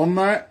ആഗ്രഹിക്കുന്നു.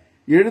 ഒന്ന്,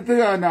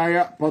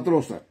 എഴുത്തുകാരനായ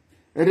പത്രോസ്.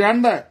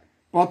 2,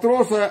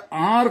 പത്രോസ്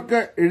ആർക്ക്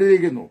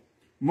എഴുതിയിരിക്കുന്നു.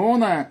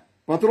 3,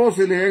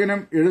 പത്രോസ് ലേഖനം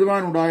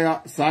എഴുതുവാനുണ്ടായ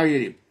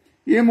സാഹചര്യം.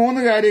 ഈ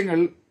 3 കാര്യങ്ങൾ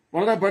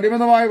വളരെ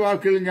പരിമിതമായ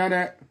വാക്കുകളിൽ ഞാൻ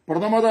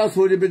പ്രഥമത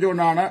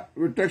സൂചിപ്പിച്ചുകൊണ്ടാണ്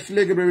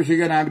ടെക്സ്റ്റിലേക്ക്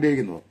പ്രവേശിക്കാൻ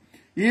ആഗ്രഹിക്കുന്നത്.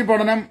 ഈ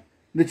പഠനം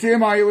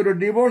നിശ്ചയമായി ഒരു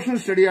ഡിവോഷണൽ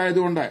സ്റ്റഡി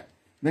ആയതുകൊണ്ട്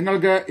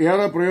നിങ്ങൾക്ക്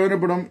ഏറെ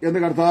പ്രയോജനപ്പെടും എന്ന്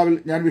കർത്താവിൽ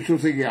ഞാൻ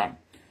വിശ്വസിക്കുകയാണ്.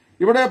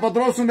 ഇവിടെ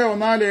പത്രോസിന്റെ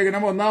 1-ാം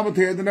ലേഖനം 1-ാം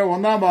അധ്യായത്തിന്റെ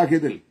 1-ാം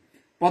വാക്യത്തിൽ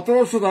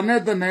പത്രോസ്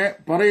തന്നെ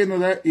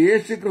പറയുന്നത്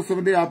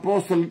യേശുക്രിസ്തുവിന്റെ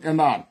അപ്പോസ്റ്റലൻ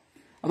എന്നാണ്.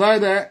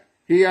 അതായത്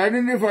he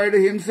identified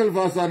himself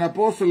as an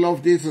apostle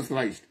of Jesus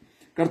Christ.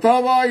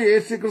 കർത്താവായ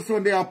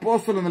യേശുക്രിസ്തുവിന്റെ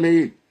അപ്പോസ്റ്റൽ എന്ന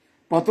നിലയിൽ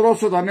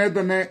പത്രോസ്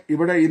തന്നെ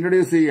ഇവിടെ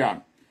ഇൻട്രൊഡ്യൂസ്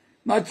ചെയ്യുകയാണ്.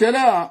 എന്നാൽ ചില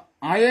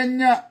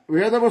അയഞ്ഞ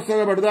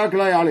വേദപുസ്തക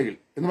പഠിതാക്കളായ ആളുകൾ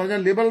എന്ന്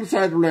പറഞ്ഞാൽ ലിബറൽസ്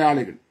ആയിട്ടുള്ള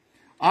ആളുകൾ,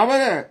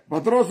 അവര്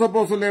പത്രോസ്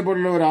അപ്പോസ്റ്റലിനെ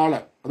പോലുള്ള ഒരാള്,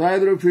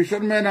 അതായത് ഒരു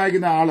ഫിഷർമാൻ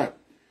ആയിരിക്കുന്ന ആള്,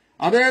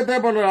 അദ്ദേഹത്തെ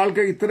പോലുള്ള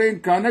ആൾക്ക് ഇത്രയും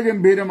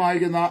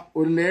കനഗംഭീരമായിരിക്കുന്ന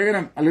ഒരു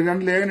ലേഖനം അല്ലെങ്കിൽ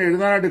 2 ലേഖനം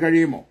എഴുതാനായിട്ട്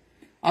കഴിയുമോ,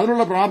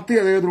 അതിനുള്ള പ്രാപ്തി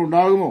അദ്ദേഹത്തിന്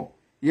ഉണ്ടാകുമോ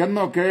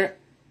എന്നൊക്കെ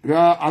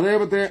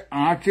അദ്ദേഹത്തെ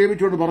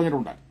ആക്ഷേപിച്ചുകൊണ്ട്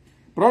പറഞ്ഞിട്ടുണ്ട്.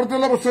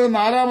 പ്രവൃത്തിയുള്ള പുസ്തകം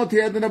 4-ാം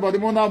അധ്യായത്തിന്റെ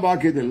 13-ാം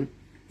വാക്യത്തിൽ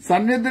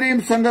സന്നിധിയും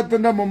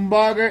സംഘത്തിന്റെ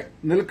മുമ്പാകെ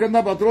നിൽക്കുന്ന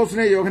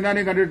പത്രോസിനെ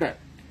യോഹന്നാനെയും കണ്ടിട്ട്,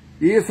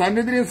 ഈ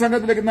സന്നിധിയും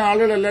സംഘത്തിലിരിക്കുന്ന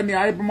ആളുകളെല്ലാം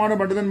ന്യായപ്രമാണ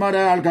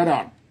പണ്ഡിതന്മാരായ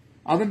ആൾക്കാരാണ്.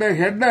 അതിന്റെ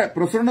ഹെഡ്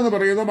പ്രസിഡന്റ് എന്ന്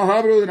പറയുന്നത്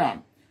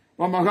മഹാപുരോഹിതനാണ്.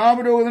 അപ്പൊ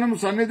മഹാപുരോഹിതനും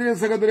സന്നിധി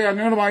സംഘത്തിലെ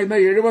അംഗങ്ങളുമായിരുന്ന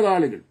 70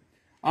 ആളുകൾ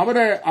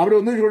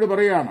അവരൊന്നിച്ചുകൊണ്ട്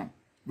പറയുകയാണ്,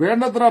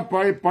 വേണ്ടത്ര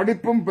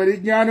പഠിപ്പും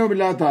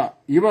പരിജ്ഞാനവുമില്ലാത്ത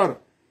ഇവർ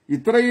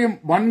ഇത്രയും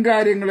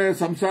വൻകാര്യങ്ങളെ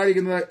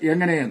സംസാരിക്കുന്നത്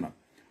എങ്ങനെയെന്ന്.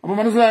 അപ്പൊ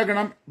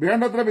മനസ്സിലാക്കണം,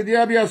 വേണ്ടത്ര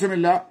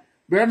വിദ്യാഭ്യാസമില്ല,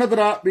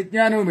 വേണ്ടത്ര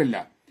വിജ്ഞാനവുമില്ല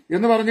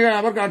എന്ന് പറഞ്ഞാൽ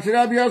അവർക്ക്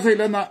അക്ഷരാഭ്യാസം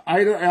ഇല്ലെന്ന്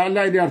അല്ല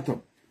അതിന്റെ അർത്ഥം.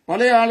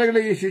 പല ആളുകൾ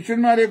ഈ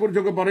ശിഷ്യന്മാരെ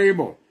കുറിച്ചൊക്കെ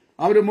പറയുമ്പോൾ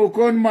അവർ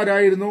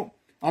മുക്കോന്മാരായിരുന്നു,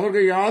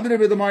 അവർക്ക് യാതൊരു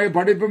വിധമായ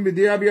പഠിപ്പും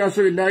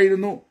വിദ്യാഭ്യാസവും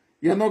ഇല്ലായിരുന്നു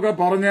എന്നൊക്കെ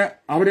പറഞ്ഞ്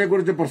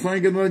അവരെക്കുറിച്ച്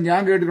പ്രസംഗിക്കുന്നത്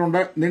ഞാൻ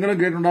കേട്ടിട്ടുണ്ട്, നിങ്ങളും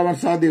കേട്ടിട്ടുണ്ടാവാൻ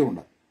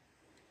സാധ്യതയുണ്ട്.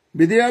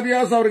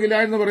 വിദ്യാഭ്യാസം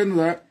അവർക്കില്ലായെന്ന്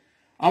പറയുന്നത്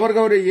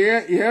അവർക്ക് ഒരു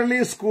ഏർലി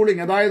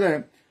സ്കൂളിംഗ്, അതായത്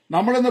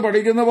നമ്മളിന്ന്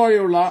പഠിക്കുന്ന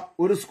പോലെയുള്ള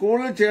ഒരു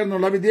സ്കൂളിൽ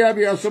ചേർന്നുള്ള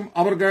വിദ്യാഭ്യാസം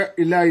അവർക്ക്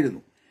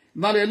ഇല്ലായിരുന്നു.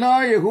 എന്നാൽ എല്ലാ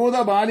യഹൂദ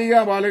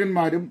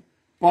ബാലകന്മാരും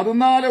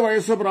 14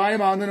 വയസ്സ്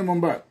പ്രായമാകുന്നതിന്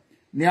മുമ്പ്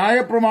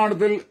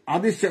ന്യായപ്രമാണത്തിൽ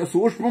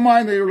സൂക്ഷ്മമായ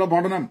നിലയിലുള്ള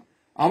പഠനം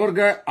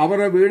അവർക്ക്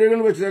അവരുടെ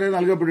വീടുകളിൽ വെച്ച് തന്നെ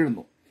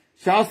നൽകപ്പെട്ടിരുന്നു.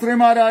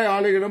 ശാസ്ത്രിമാരായ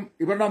ആളുകളും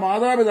ഇവരുടെ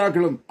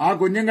മാതാപിതാക്കളും ആ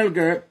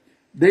കുഞ്ഞുങ്ങൾക്ക്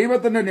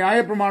ദൈവത്തിന്റെ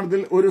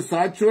ന്യായപ്രമാണത്തിൽ ഒരു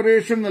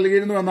സാച്ചുറേഷൻ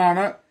നൽകിയിരുന്നു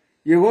എന്നാണ്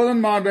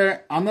യഹൂദന്മാരുടെ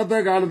അന്നത്തെ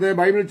കാലത്തെ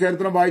ബൈബിൾ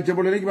ചരിത്രം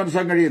വായിച്ചപ്പോൾ എനിക്ക്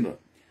മനസ്സിലാക്കാൻ കഴിയുന്നത്.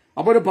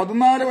 അപ്പോൾ ഒരു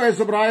 14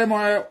 വയസ്സ്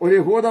പ്രായമായ ഒരു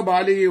യഹൂദ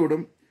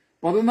ബാലികയോടും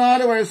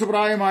 14 വയസ്സ്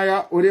പ്രായമായ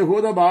ഒരു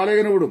യഹൂദ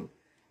ബാലകനോടും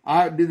ആ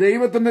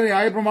ദൈവത്തിന്റെ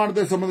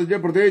ന്യായപ്രമാണത്തെ സംബന്ധിച്ച്,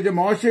 പ്രത്യേകിച്ച്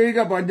മോശയിക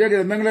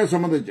പഞ്ചഗ്രന്ഥങ്ങളെ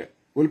സംബന്ധിച്ച്,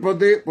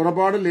 ഉൽപ്പത്തി,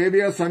 പുറപ്പാട്,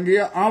 ലേവ്യ, സംഖ്യ,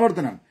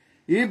 ആവർത്തനം,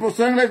 ഈ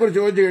പുസ്തകങ്ങളെക്കുറിച്ച്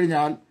ചോദിച്ചു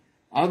കഴിഞ്ഞാൽ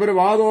അവർ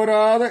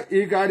വാതോരാതെ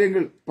ഈ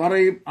കാര്യങ്ങൾ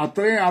പറയും.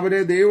 അത്രയും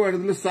അവരെ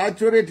ദൈവത്തിൽ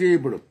സാച്ചുറേറ്റ്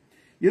ചെയ്യപ്പെടും.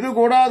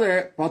 ഇതുകൂടാതെ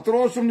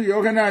പത്രോസും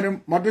യോഹന്നാനും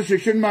മറ്റു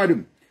ശിഷ്യന്മാരും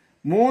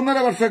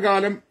 3.5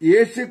 വർഷക്കാലം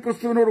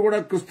യേശുക്രിസ്തുവിനോടുകൂടെ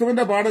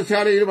ക്രിസ്തുവിന്റെ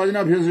പാഠശാലയിൽ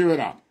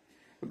വചനാഭ്യസിച്ചവരാണ്.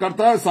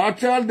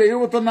 സാക്ഷാൽ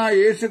ദൈവപുത്രനായ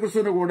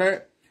യേശുക്രിസ്തുവിന്റെ കൂടെ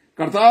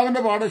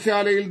കർത്താവിന്റെ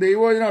പാഠശാലയിൽ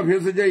ദൈവവചനം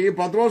അഭ്യസിച്ച് ഈ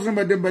പത്രോസിനും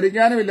മറ്റും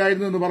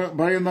പരിജ്ഞാനമില്ലായിരുന്നു എന്ന്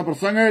പറയുന്ന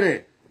പ്രസംഗകരെ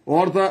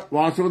ഓർത്ത്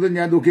വാസ്തവത്തിൽ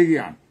ഞാൻ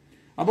ദുഃഖിക്കുകയാണ്.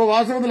 അപ്പോൾ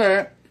വാസ്തവത്തില്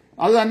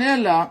അത്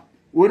തന്നെയല്ല,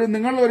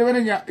 നിങ്ങൾ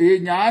ഒരുവന് ഈ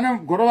ജ്ഞാനം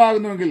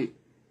കുറവാകുന്നുവെങ്കിൽ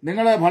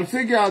നിങ്ങളെ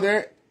ഭത്സിക്കാതെ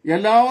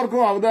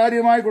എല്ലാവർക്കും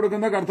ഔദാര്യമായി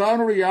കൊടുക്കുന്ന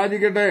കർത്താവിനോട്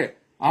യാചിക്കട്ടെ,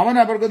 അവൻ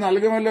അവർക്ക്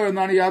നൽകുമല്ലോ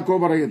എന്നാണ്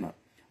യാക്കോബ് പറയുന്നത്.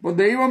 അപ്പോൾ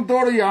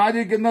ദൈവത്തോട്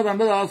യാചിക്കുന്ന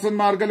തന്റെ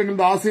ദാസന്മാർക്ക് അല്ലെങ്കിൽ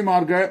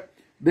ദാസിമാർക്ക്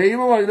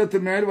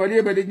ദൈവവചനത്തിന്മേൽ വലിയ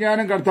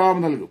പരിജ്ഞാനം കർത്താവ്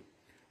നൽകും.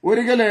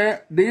 ഒരിക്കല്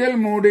D.L.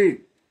 മൂഡി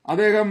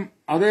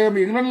അദ്ദേഹം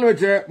ഇംഗ്ലണ്ടിൽ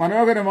വെച്ച്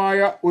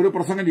മനോഹരമായ ഒരു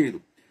പ്രസംഗം ചെയ്തു.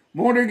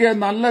 മൂഡിക്ക്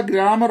നല്ല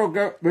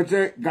ഗ്രാമറൊക്കെ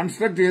വെച്ച്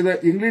കൺസ്ട്രക്ട് ചെയ്ത്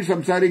ഇംഗ്ലീഷ്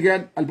സംസാരിക്കാൻ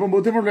അല്പം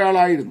ബുദ്ധിമുട്ടുള്ള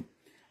ആളായിരുന്നു.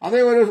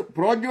 അദ്ദേഹം ഒരു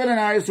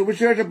പ്രോജ്വലനായ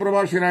സുവിശേഷ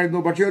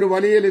പ്രഭാഷകനായിരുന്നു, പക്ഷെ ഒരു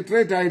വലിയ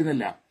ലിറ്ററേറ്റ്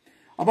ആയിരുന്നില്ല.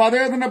 അപ്പൊ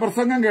അദ്ദേഹത്തിന്റെ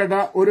പ്രസംഗം കേട്ട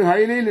ഒരു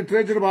ഹൈലി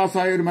ലിറ്ററേച്ചർ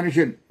പാസ്സായ ഒരു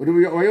മനുഷ്യൻ, ഒരു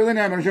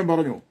വയോധനായ മനുഷ്യൻ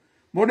പറഞ്ഞു,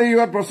 Moody,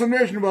 your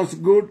presentation was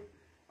good.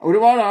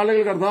 ഒരുപാട്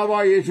ആളുകൾ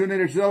കർത്താവായ യേശുവിനെ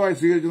രക്ഷിതാവായി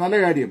സ്വീകരിച്ചു, നല്ല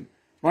കാര്യം.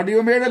 But you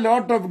made a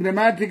lot of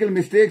grammatical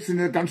mistakes in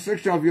the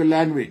construction of your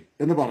language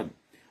എന്ന് പറഞ്ഞു.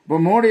 അപ്പൊ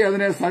മോഡി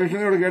അതിനെ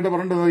സഹിഷ്ണുതയോട് കേട്ട്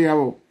പറഞ്ഞിട്ട്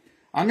അറിയാവോ,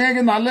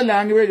 അങ്ങേക്ക് നല്ല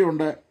ലാംഗ്വേജ്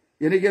ഉണ്ട്,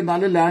 എനിക്ക്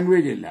നല്ല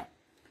ലാംഗ്വേജ് ഇല്ല.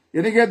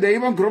 എനിക്ക്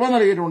ദൈവം കൃപ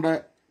നൽകിയിട്ടുണ്ട്.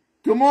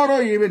 Tomorrow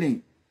evening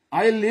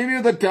I will leave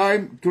you the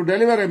time to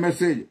deliver A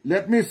message.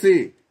 Let me see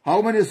how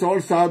many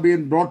souls have been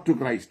brought to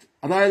Christ.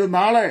 അതായത്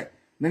നാളെ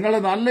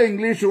നിങ്ങളുടെ നല്ല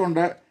ഇംഗ്ലീഷ്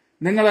കൊണ്ട്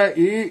നിങ്ങൾ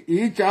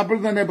ഈ ചാപ്പിൽ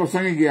തന്നെ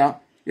പ്രസംഗിക്കുക,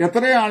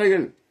 എത്ര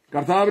ആളുകൾ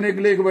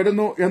കർത്താവിനേക്കിലേക്ക്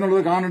വരുന്നു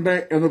എന്നുള്ളത് കാണട്ടെ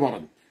എന്ന്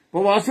പറഞ്ഞു.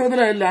 അപ്പോൾ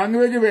വാസ്തവത്തില്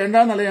ലാംഗ്വേജ്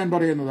വേണ്ടെന്നല്ല ഞാൻ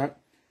പറയുന്നത്.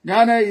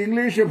 ഞാൻ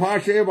ഇംഗ്ലീഷ്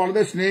ഭാഷയെ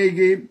വളരെ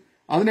സ്നേഹിക്കുകയും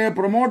അതിനെ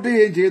പ്രൊമോട്ട്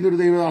ചെയ്യുകയും ചെയ്യുന്നൊരു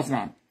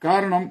ദൈവദാസനാണ്.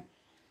 കാരണം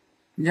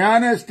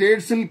ഞാൻ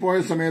സ്റ്റേറ്റ്സിൽ പോയ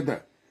സമയത്ത്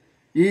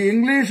ഈ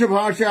ഇംഗ്ലീഷ്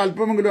ഭാഷ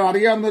അല്പമെങ്കിലും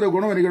അറിയാവുന്നൊരു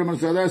ഗുണം എനിക്ക്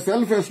മനസ്സിലായി. അതായത്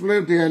സെൽഫ്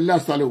എക്സ്പ്ലെയിൻ എല്ലാ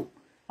സ്ഥലവും,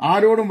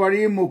 ആരോടും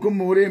വഴിയും മുക്കും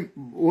മൂലയും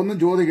ഒന്നും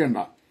ചോദിക്കേണ്ട.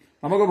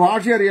 നമുക്ക്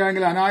ഭാഷ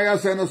അറിയാമെങ്കിൽ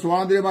അനായാസേന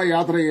സ്വാതന്ത്ര്യമായി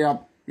യാത്ര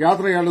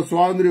ചെയ്യാനുള്ള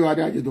സ്വാതന്ത്ര്യം ആ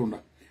രാജ്യത്തുണ്ട്.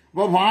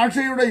 അപ്പോൾ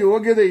ഭാഷയുടെ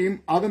യോഗ്യതയും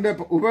അതിന്റെ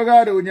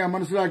ഉപകാരവും ഞാൻ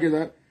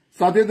മനസ്സിലാക്കിയത്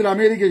സത്യത്തിൽ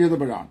അമേരിക്ക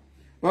ചെയ്തപ്പോഴാണ്.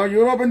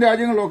 യൂറോപ്യൻ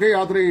രാജ്യങ്ങളിലൊക്കെ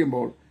യാത്ര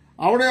ചെയ്യുമ്പോൾ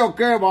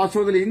അവിടെയൊക്കെ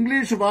വാസ്തവത്തിൽ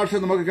ഇംഗ്ലീഷ് ഭാഷ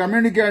നമുക്ക്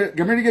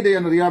കമ്മ്യൂണിക്കേറ്റ്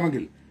ചെയ്യാൻ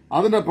അറിയാമെങ്കിൽ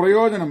അതിന്റെ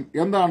പ്രയോജനം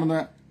എന്താണെന്ന്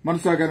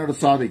മനസ്സിലാക്കാനായിട്ട്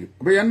സാധിക്കും.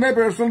 അപ്പൊ എന്റെ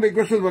പേഴ്സണൽ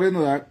റിക്വസ്റ്റ്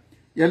പറയുന്നത്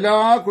എല്ലാ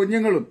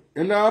കുഞ്ഞുങ്ങളും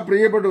എല്ലാ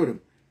പ്രിയപ്പെട്ടവരും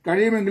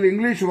കഴിയുമെങ്കിൽ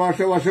ഇംഗ്ലീഷ്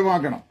ഭാഷ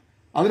വശമാക്കണം.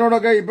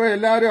 അതിനോടൊക്കെ ഇപ്പൊ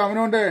എല്ലാവരും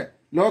അവനവന്റെ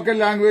ലോക്കൽ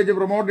ലാംഗ്വേജ്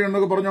പ്രൊമോട്ട്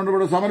ചെയ്യണമെന്നൊക്കെ പറഞ്ഞുകൊണ്ട്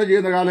ഇവിടെ സമരം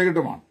ചെയ്യുന്ന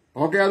കാലഘട്ടമാണ്.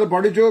 ഓക്കെ, അത്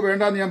പഠിച്ചു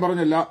വേണ്ടെന്ന് ഞാൻ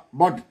പറഞ്ഞില്ല.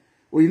 ബട്ട്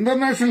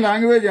ഇന്റർനാഷണൽ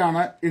ലാംഗ്വേജ്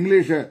ആണ്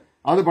ഇംഗ്ലീഷ്,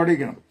 അത്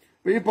പഠിക്കണം.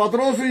 ഈ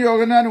പത്രോസും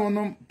യോഹന്നാനും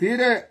ഒന്നും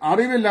തീരെ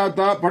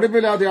അറിവില്ലാത്ത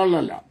പഠിപ്പില്ലാത്ത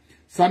ആളല്ല.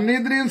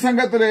 സന്നീദ്രീൻ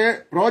സംഘത്തിലെ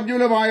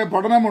പ്രോജ്വലമായ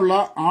പഠനമുള്ള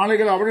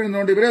ആളുകൾ അവിടെ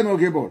നിന്നുകൊണ്ട് ഇവരെ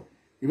നോക്കിയപ്പോൾ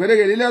ഇവരെ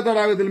ഗലീല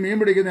തടാകത്തിൽ മീൻ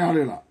പിടിക്കുന്ന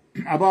ആളുകളാണ്.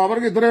 അപ്പൊ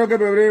അവർക്ക് ഇത്രയൊക്കെ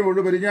വിവരമേ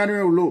ഉള്ളൂ,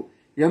 പരിജ്ഞാനമേ ഉള്ളൂ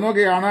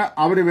എന്നൊക്കെയാണ്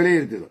അവർ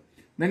വിലയിരുത്തിയത്.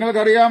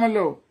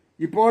 നിങ്ങൾക്കറിയാമല്ലോ,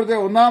 ഇപ്പോഴത്തെ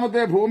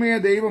ഒന്നാമത്തെ ഭൂമിയെ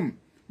ദൈവം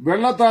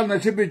വെള്ളത്താൽ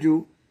നശിപ്പിച്ചു,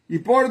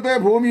 ഇപ്പോഴത്തെ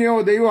ഭൂമിയോ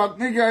ദൈവം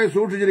അഗ്നിക്കായി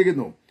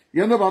സൂക്ഷിച്ചിരിക്കുന്നു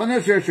എന്ന് പറഞ്ഞ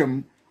ശേഷം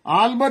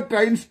ആൽബർട്ട്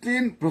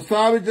ഐൻസ്റ്റീൻ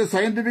പ്രസ്താവിച്ച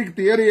സയന്റിഫിക്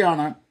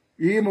തിയറിയാണ്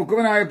ഈ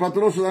മുക്കുവനായ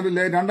പത്രോസ്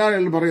തന്റെ രണ്ടാം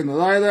ലേഖനത്തിൽ പറയുന്നത്.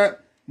 അതായത്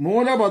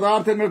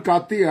മൂലപദാർത്ഥങ്ങൾ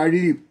കത്തി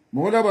അഴിയും.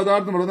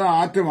 മൂലപദാർത്ഥം പറയുന്ന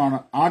ആറ്റമാണ്.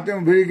 ആറ്റം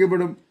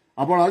ഉപയോഗിക്കപ്പെടും.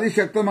 അപ്പോൾ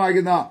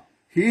അതിശക്തമാകുന്ന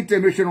ഹീറ്റ്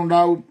എമിഷൻ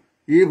ഉണ്ടാവും.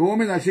 ഈ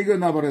ഭൂമി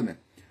നശിക്കുമെന്നാണ് പറയുന്നത്.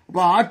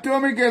 അപ്പൊ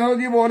ആറ്റോമിക്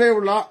എനർജി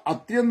പോലെയുള്ള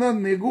അത്യന്തം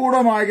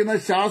നിഗൂഢമാകുന്ന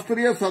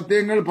ശാസ്ത്രീയ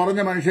സത്യങ്ങൾ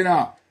പറഞ്ഞ മനുഷ്യനാ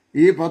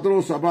ഈ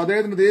പത്രോസ്. അപ്പൊ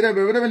അദ്ദേഹത്തിന് തീരെ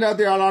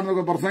വിവരമില്ലാത്ത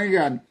ആളാണെന്നൊക്കെ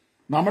പ്രസംഗിക്കാൻ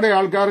നമ്മുടെ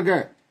ആൾക്കാർക്ക്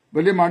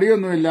വലിയ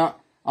മടിയൊന്നുമില്ല.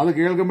 അത്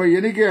കേൾക്കുമ്പോൾ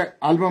എനിക്ക്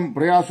അല്പം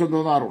പ്രയാസം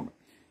തോന്നാറുണ്ട്.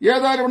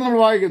 ഏതായാലും ഇവിടെ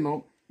നമ്മൾ വായിക്കുന്നു,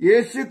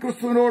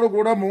 യേശുക്രിസ്തുവിനോട്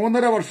കൂടെ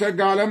 3.5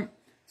 വർഷക്കാലം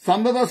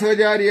സന്തത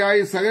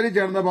സഹചാരിയായി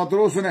സഹകരിച്ചേർന്ന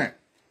പത്രോസിന്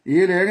ഈ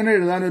ലേഖനം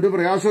എഴുതാൻ ഒരു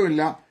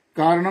പ്രയാസമില്ല.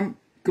 കാരണം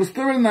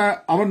ക്രിസ്തുവിൽ നിന്ന്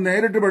അവൻ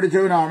നേരിട്ട്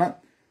പഠിച്ചവനാണ്.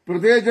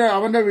 പ്രത്യേകിച്ച്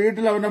അവന്റെ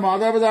വീട്ടിൽ അവന്റെ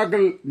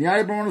മാതാപിതാക്കൾ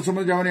ന്യായപ്രമാണം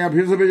സംബന്ധിച്ച് അവനെ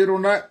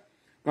അഭ്യസിപ്പിച്ചിട്ടുണ്ട്.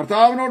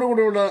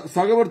 കർത്താവിനോടുകൂടിയുള്ള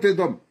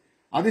സഹവർത്തിത്വം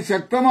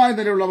അതിശക്തമായ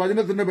നിലയുള്ള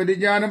വചനത്തിന്റെ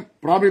പരിജ്ഞാനം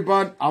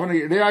പ്രാപിപ്പാൻ അവന്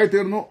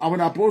ഇടയായിത്തീർന്നു. അവൻ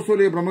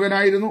അപ്പോസ്തലിക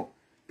പ്രമുഖനായിരുന്നു.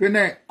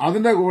 പിന്നെ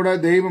അതിന്റെ കൂടെ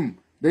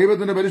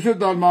ദൈവത്തിന്റെ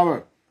പരിശുദ്ധാത്മാവ്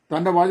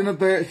തന്റെ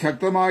വചനത്തെ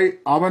ശക്തമായി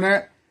അവന്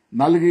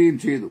നൽകുകയും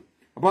ചെയ്തു.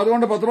 അപ്പൊ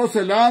അതുകൊണ്ട് പത്രോസ്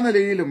എല്ലാ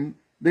നിലയിലും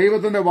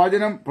ദൈവത്തിന്റെ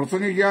വചനം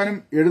പ്രസംഗിക്കാനും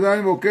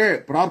എഴുതാനും ഒക്കെ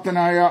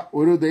പ്രാപ്തനായ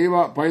ഒരു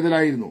ദൈവ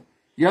പൈതലായിരുന്നു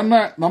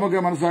എന്ന് നമുക്ക്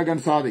മനസ്സിലാക്കാൻ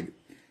സാധിക്കും.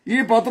 ഈ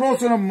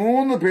പത്രോസിന്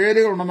 3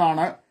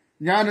 പേരുകളുണ്ടെന്നാണ്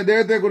ഞാൻ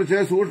ഇദ്ദേഹത്തെക്കുറിച്ച്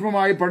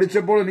സൂക്ഷ്മമായി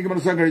പഠിച്ചപ്പോൾ എനിക്ക്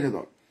മനസ്സിലാക്കാൻ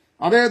കഴിഞ്ഞത്.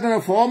 അദ്ദേഹത്തിന്റെ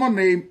ഫോമർ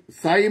നെയിം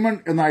സൈമൺ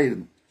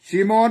എന്നായിരുന്നു.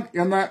 ഷിമോൻ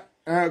എന്ന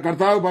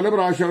കർത്താവ് പല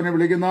പ്രാവശ്യം അവനെ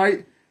വിളിക്കുന്നതായി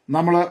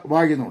നമ്മൾ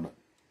വായിക്കുന്നുണ്ട്.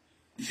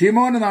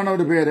 ഷിമോൻ എന്നാണ്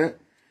അവന്റെ പേര്.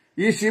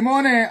 ഈ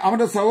ഷിമോനെ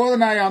അവന്റെ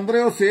സഹോദരനായ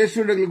അന്ത്രയോസ്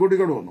യേശുവിന്റെ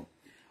കൂട്ടിക്കൊണ്ട് വന്നു.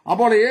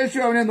 അപ്പോൾ യേശു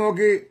അവനെ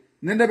നോക്കി,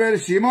 നിന്റെ പേര്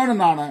ഷിമോൻ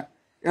എന്നാണ്,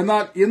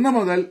 എന്നാൽ ഇന്നു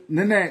മുതൽ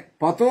നിന്നെ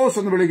പത്രോസ്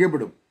എന്ന്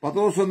വിളിക്കപ്പെടും.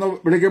 പത്രോസ് എന്ന്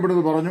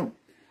വിളിക്കപ്പെടുന്നത് പറഞ്ഞു.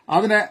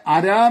 അതിന്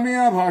അരാമിയ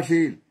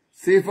ഭാഷയിൽ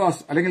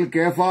സീഫാസ് അല്ലെങ്കിൽ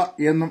കേഫ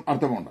എന്നും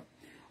അർത്ഥമുണ്ട്.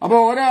 അപ്പോൾ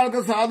ഒരാൾക്ക്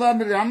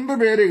സാധാരണ 2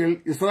 പേരുകൾ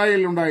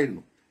ഇസ്രായേലിൽ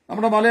ഉണ്ടായിരുന്നു.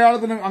 നമ്മുടെ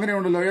മലയാളത്തിലും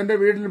അങ്ങനെയുണ്ടല്ലോ. എന്റെ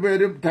വീട്ടിൽ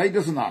പേര്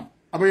ടൈറ്റസ് എന്നാണ്.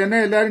 അപ്പൊ എന്നെ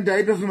എല്ലാവരും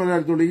ടൈറ്റസ് എന്ന്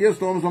വിചാരിച്ചുള്ളൂ. E.S.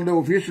 തോമസ് എന്റെ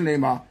ഒഫീഷ്യൽ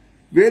നെയിമാ.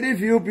 വെരി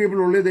ഫ്യൂ പീപ്പിൾ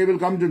ഉള്ളി they will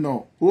come to know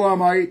who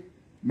am I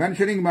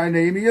mentioning my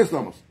name E.S.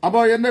 Thomas. അപ്പൊ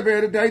എന്റെ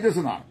പേര് ടൈറ്റസ്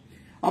എന്നാണ്.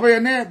 അപ്പൊ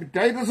എന്നെ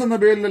ടൈറ്റസ് എന്ന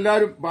പേരിൽ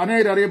എല്ലാവരും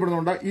അനേകം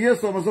അറിയപ്പെടുന്നുണ്ട്. E.S.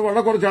 തോമസ്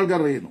വളരെ കുറച്ച്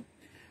ആൾക്കാർ അറിയുന്നു.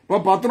 അപ്പൊ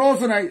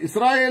പത്രോസിന്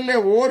ഇസ്രായേലിലെ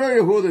ഓരോ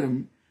യഹൂദനും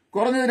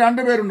കുറഞ്ഞത്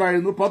 2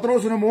 പേരുണ്ടായിരുന്നു.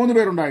 പത്രോസിന് 3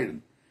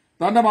 പേരുണ്ടായിരുന്നു.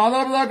 തന്റെ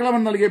മാതാപിതാക്കൾ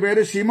അവൻ നൽകിയ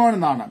പേര് ഷിമോൻ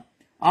എന്നാണ്.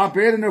 ആ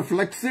പേരിന്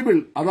ഫ്ലെക്സിബിൾ,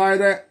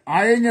 അതായത്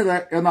അയഞ്ഞത്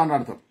എന്നാണ്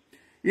അർത്ഥം.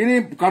 ഇനി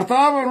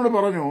കർത്താവ് അവനോട്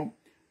പറഞ്ഞു,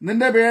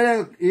 നിന്റെ പേര്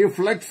ഈ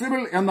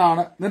ഫ്ലെക്സിബിൾ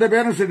എന്നാണ് നിന്റെ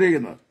പേര്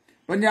നിശ്ചയിക്കുന്നത്.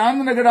 അപ്പൊ ഞാൻ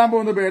നിനക്ക് ഇടാൻ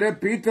പോകുന്ന പേര്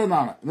പീറ്റർ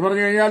എന്നാണ്. എന്ന്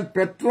പറഞ്ഞു കഴിഞ്ഞാൽ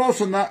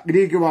പെട്രോസ് എന്ന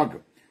ഗ്രീക്ക് വാക്ക്,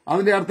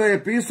 അതിന്റെ അർത്ഥം എ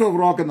പീസ് ഓഫ്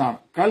റോക്ക് എന്നാണ്.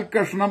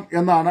 കൽക്കഷ്ണം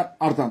എന്നാണ്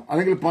അർത്ഥം,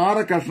 അല്ലെങ്കിൽ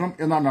പാറക്കഷ്ണം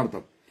എന്നാണ്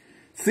അർത്ഥം.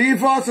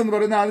 സീഫാസ് എന്ന്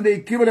പറയുന്നത് അതിന്റെ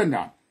ഇക്വിവലന്റ്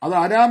ആണ്. അത്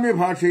അരാമ്യ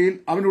ഭാഷയിൽ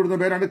അവന് കൊടുത്ത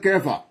പേരാണ്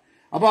കേഫ.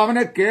 അപ്പൊ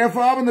അവന്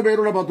കേഫാവ് എന്ന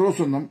പേരുള്ള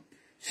പത്രോസ് എന്നും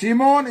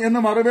ഷിമോൻ എന്ന്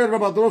മറുപേരുള്ള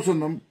പത്രോസ്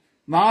എന്നും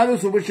 4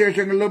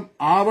 സുവിശേഷങ്ങളിലും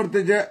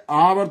ആവർത്തിച്ച്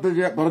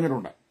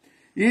പറഞ്ഞിട്ടുണ്ട്.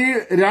 ഈ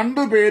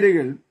 2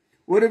 പേരുകൾ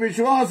ഒരു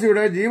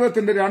വിശ്വാസിയുടെ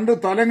ജീവിതത്തിന്റെ 2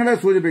 തലങ്ങളെ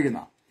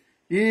സൂചിപ്പിക്കുന്ന.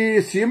 ഈ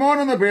ഷിമോൻ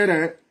എന്ന പേര്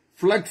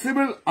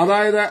ഫ്ലെക്സിബിൾ,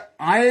 അതായത്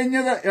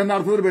അയഞ്ഞത് എന്ന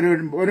അർത്ഥത്തിൽ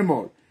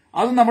വരുമ്പോൾ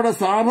അത് നമ്മുടെ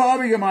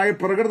സ്വാഭാവികമായ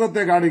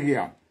പ്രകൃതത്തെ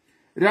കാണിക്കുകയാണ്.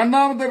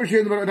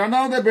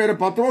 രണ്ടാമത്തെ പേര്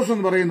പത്രോസ്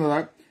എന്ന് പറയുന്നത്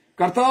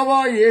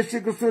കർത്താവായ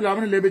യേശുക്രിസ്തുവിൽ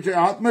അവന് ലഭിച്ച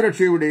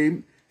ആത്മരക്ഷയുടെയും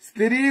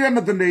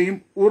സ്ഥിരീകരണത്തിന്റെയും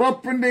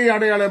ഉറപ്പിന്റെയും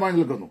അടയാളമായി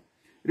നിൽക്കുന്നു.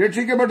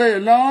 രക്ഷിക്കപ്പെട്ട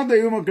എല്ലാ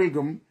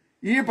ദൈവമക്കൾക്കും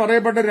ഈ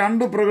പറയപ്പെട്ട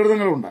 2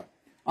 പ്രകൃതങ്ങളുണ്ട്.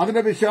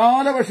 അതിന്റെ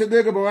വിശാല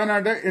വശത്തേക്ക്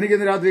പോകാനായിട്ട്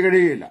എനിക്കിന്ന് രാത്രി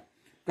കഴിയുകയില്ല.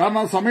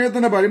 കാരണം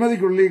സമയത്തിന്റെ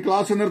പരിമിതിക്കുള്ളിൽ ഈ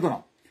ക്ലാസ്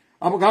നിർത്തണം.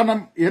 അപ്പൊ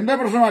കാരണം എന്റെ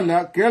പ്രശ്നമല്ല,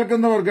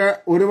 കേൾക്കുന്നവർക്ക്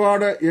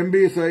ഒരുപാട്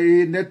MBs ഈ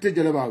നെറ്റ്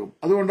ചെലവാകും.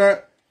 അതുകൊണ്ട്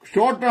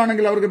ഷോർട്ട്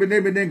ആണെങ്കിൽ അവർക്ക്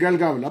പിന്നെയും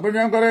കേൾക്കാവില്ല. അപ്പൊ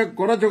ഞാൻ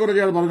കുറച്ച്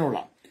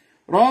പറഞ്ഞോളാം.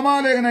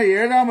 റോമാലേഖന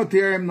 7-ാം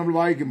അധ്യായം നമ്മൾ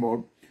വായിക്കുമ്പോൾ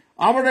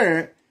അവിടെ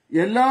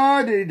എല്ലാ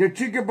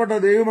രക്ഷിക്കപ്പെട്ട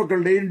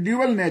ദൈവമക്കളുടെയും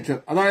ഡ്യുവൽ നേച്ചർ,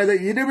 അതായത്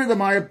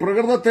ഇരുവിധമായ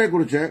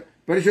പ്രകൃതത്തെക്കുറിച്ച്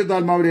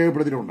പരിശുദ്ധാത്മാവ്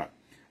രേഖപ്പെടുത്തിയിട്ടുണ്ട്.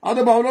 അത്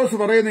പൗലോസ്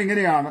പറയുന്നത്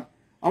ഇങ്ങനെയാണ്.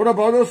 അവിടെ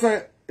പൗലോസ്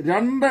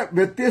 2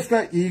 വ്യത്യസ്ത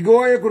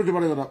ഈഗോയെക്കുറിച്ച്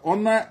പറയുന്നത്.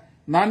 1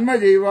 നന്മ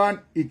ചെയ്യുവാൻ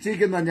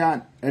ഇച്ഛിക്കുന്ന ഞാൻ,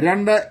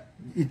 2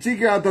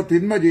 ഇച്ഛിക്കാത്ത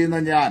തിന്മ ചെയ്യുന്ന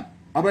ഞാൻ.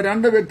 അപ്പൊ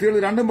 2 വ്യക്തികൾ,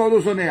 2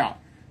 പൗലോസ് തന്നെയാണ്.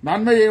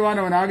 നന്മ ചെയ്യുവാൻ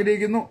അവൻ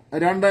ആഗ്രഹിക്കുന്നു.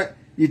 2,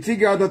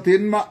 ഇച്ഛിക്കാത്ത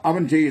തിന്മ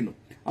അവൻ ചെയ്യുന്നു.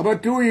 അപ്പൊ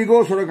 2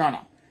 ഈഗോസ്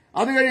കാണാം.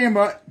 അത്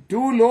കഴിയുമ്പോൾ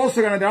 2 ലോസ്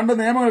കാണാം, 2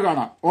 നിയമങ്ങൾ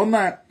കാണാം.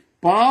 ഒന്ന്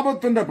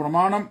പാപത്തിന്റെ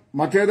പ്രമാണം,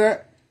 മറ്റേത്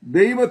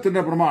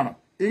ദൈവത്തിന്റെ പ്രമാണം.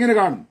 ഇങ്ങനെ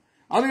കാണും.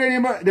 അത്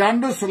കഴിയുമ്പോൾ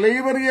 2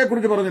 സ്ലേവറിയെ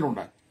കുറിച്ച്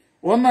പറഞ്ഞിട്ടുണ്ട്.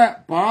 ഒന്ന്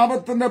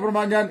പാപത്തിന്റെ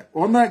പ്രമാണം,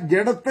 ഒന്ന്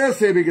ജഡത്തെ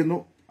സേവിക്കുന്നു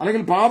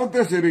അല്ലെങ്കിൽ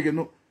പാപത്തെ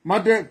സേവിക്കുന്നു,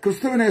 മറ്റ്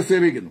ക്രിസ്തുവിനെ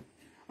സേവിക്കുന്നു.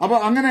 അപ്പൊ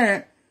അങ്ങനെ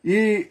ഈ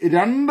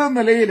 2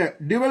 നിലയിൽ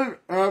ഡ്യുവൽ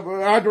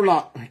ആയിട്ടുള്ള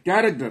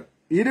ക്യാരക്ടർ,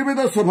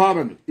 20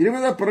 സ്വഭാവങ്ങൾ,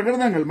 20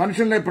 പ്രകൃതങ്ങൾ,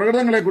 മനുഷ്യന്റെ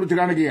പ്രകൃതങ്ങളെ കുറിച്ച്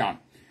കാണിക്കുകയാണ്.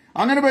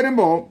 അങ്ങനെ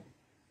വരുമ്പോ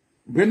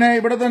പിന്നെ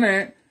ഇവിടെ തന്നെ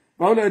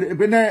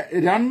പിന്നെ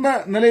 2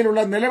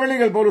 നിലയിലുള്ള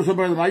നിലവിളികൾ പൗലോസ്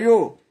പറയുന്നു. അയ്യോ,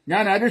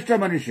 ഞാൻ അരിഷ്ട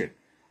മനുഷ്യൻ.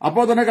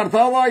 അപ്പോൾ തന്നെ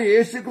കർത്താവായ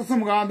യേശുക്രിസ്തു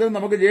മുഖാന്തരം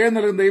നമുക്ക് ജയം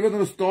നൽകുന്ന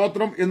ദൈവത്തിന്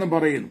സ്തോത്രം എന്നും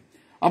പറയുന്നു.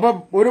 അപ്പൊ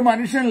ഒരു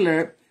മനുഷ്യനില്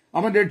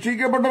അവൻ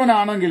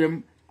രക്ഷിക്കപ്പെട്ടവനാണെങ്കിലും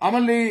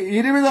അവനിൽ ഈ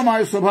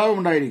 20 സ്വഭാവം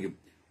ഉണ്ടായിരിക്കും.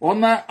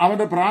 ഒന്ന്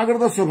അവന്റെ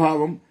പ്രാകൃത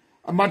സ്വഭാവം,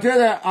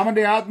 മറ്റേത്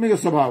അവന്റെ ആത്മീയ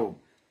സ്വഭാവം.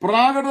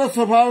 പ്രാകൃത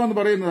സ്വഭാവം എന്ന്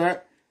പറയുന്നത്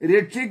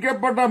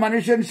രക്ഷിക്കപ്പെട്ട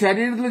മനുഷ്യൻ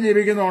ശരീരത്തിൽ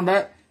ജീവിക്കുന്നതുകൊണ്ട്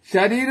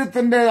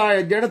ശരീരത്തിന്റേതായ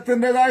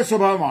ജഡത്തിന്റേതായ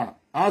സ്വഭാവമാണ്.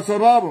 ആ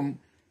സ്വഭാവം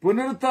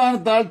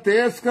പുനരുത്ഥാനത്താൽ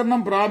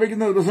തേജസ്കരണം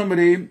പ്രാപിക്കുന്ന ദിവസം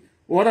വരെയും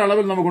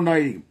ഒരളവിൽ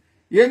നമുക്കുണ്ടായിരിക്കും.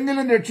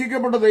 എങ്കിലും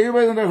രക്ഷിക്കപ്പെട്ട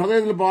ദൈവത്തിന്റെ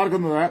ഹൃദയത്തിൽ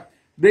പാർക്കുന്നത്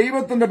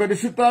ദൈവത്തിന്റെ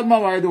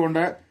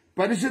പരിശുദ്ധാത്മാവായതുകൊണ്ട്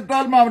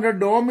പരിശുദ്ധാത്മാവിന്റെ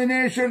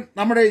ഡോമിനേഷൻ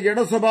നമ്മുടെ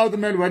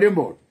ജഡസ്വഭാവത്തിന്മേൽ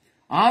വരുമ്പോൾ,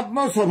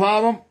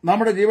 ആത്മസ്വഭാവം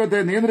നമ്മുടെ ജീവിതത്തെ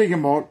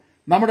നിയന്ത്രിക്കുമ്പോൾ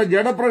നമ്മുടെ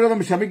ജഡപ്രകൃതം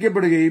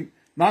ശമിക്കപ്പെടുകയും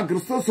നാം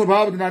ക്രിസ്തു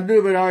സ്വഭാവത്തിന്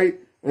അനുരൂപരായി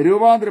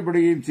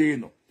രൂപാന്തരപ്പെടുകയും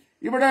ചെയ്യുന്നു.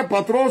 ഇവിടെ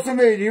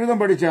പത്രോസിന്റെ ജീവിതം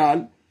പഠിച്ചാൽ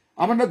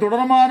അവന്റെ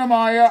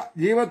തുടർമാനമായ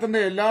ജീവിതത്തിന്റെ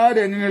എല്ലാ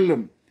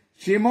രംഗങ്ങളിലും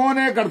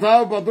ശിമോനെ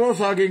കർത്താവ്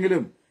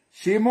പത്രോസാക്കിയെങ്കിലും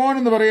ശിമോൻ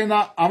എന്ന് പറയുന്ന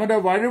അവന്റെ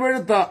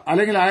വഴുവഴുത്ത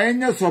അല്ലെങ്കിൽ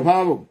അയഞ്ഞ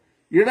സ്വഭാവം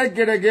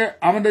ഇടയ്ക്കിടയ്ക്ക്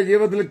അവന്റെ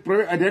ജീവിതത്തിൽ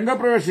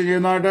രംഗപ്രവേശം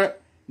ചെയ്യുന്നതായിട്ട്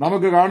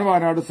നമുക്ക്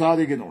കാണുവാനായിട്ട്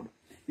സാധിക്കുന്നുണ്ട്.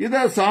 ഇത്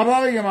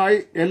സ്വാഭാവികമായി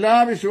എല്ലാ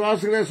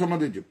വിശ്വാസികളെ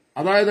സംബന്ധിച്ചും,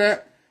 അതായത്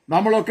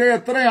നമ്മളൊക്കെ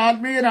എത്ര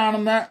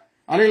ആത്മീയരാണെന്ന്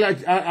അല്ലെങ്കിൽ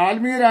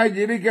ആത്മീയരായി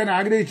ജീവിക്കാൻ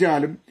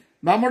ആഗ്രഹിച്ചാലും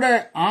നമ്മുടെ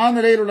ആ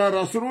നിലയിലുള്ള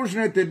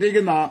റെസൊല്യൂഷനെ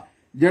തെറ്റിക്കുന്ന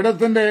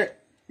ജഡത്തിന്റെ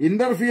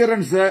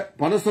ഇന്റർഫിയറൻസ്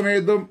പല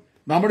സമയത്തും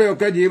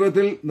നമ്മുടെയൊക്കെ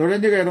ജീവിതത്തിൽ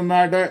നുഴഞ്ഞു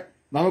കയറുന്നതായിട്ട്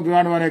നമുക്ക്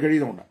കാണുവാനായി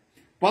കഴിയുന്നുണ്ട്.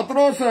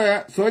 പത്രോസ്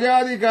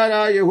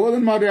സ്വജാതിക്കാരായ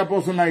യഹൂദന്മാരുടെ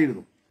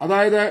അപ്പോസ്തലനായിരുന്നു.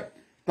 അതായത്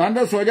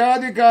തന്റെ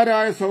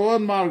സ്വജാതിക്കാരായ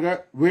സഹോദരന്മാർക്ക്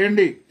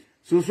വേണ്ടി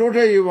ശുശ്രൂഷ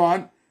ചെയ്യുവാൻ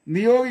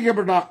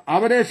നിയോഗിക്കപ്പെട്ട,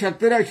 അവരെ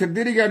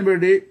ശക്തീകരിക്കാൻ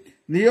വേണ്ടി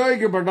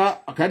നിയോഗിക്കപ്പെട്ട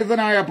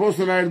കരുത്തനായ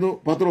അപ്പോസ്തലനായിരുന്നു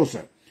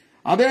പത്രോസ്.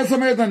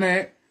 അതേസമയത്ത് തന്നെ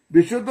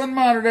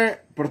വിശുദ്ധന്മാരുടെ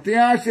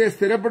പ്രത്യാശയെ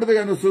സ്ഥിരപ്പെടുത്തുക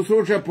എന്ന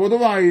ശുശ്രൂഷ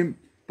പൊതുവായും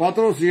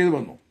പത്രോസ് ചെയ്തു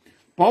വന്നു.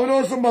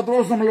 പൗലോസും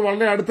പത്രോസും തമ്മിൽ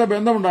വളരെ അടുത്ത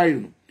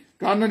ബന്ധമുണ്ടായിരുന്നു.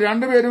 കാരണം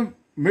രണ്ടുപേരും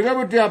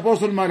മികവുറ്റ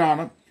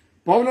അപ്പോസ്തലന്മാരാണ്.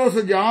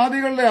 പൗലോസ്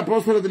ജാതികളുടെ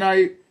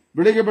അപ്പോസ്തലത്തിനായി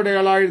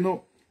വിളിക്കപ്പെട്ടയാളായിരുന്നു.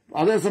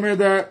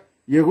 അതേസമയത്ത്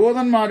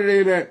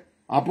യഹൂദന്മാരുടെ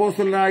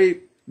അപ്പോസ്തലനായി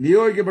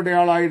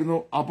നിയോഗിക്കപ്പെട്ടയാളായിരുന്നു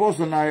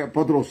അപ്പോസ്തലനായ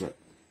പത്രോസ്.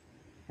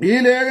 ഈ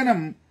ലേഖനം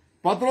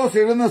പത്രോസ്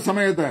എഴുതുന്ന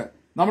സമയത്ത്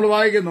നമ്മൾ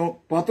വായിക്കുന്നു,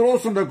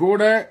 പത്രോസിന്റെ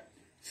കൂടെ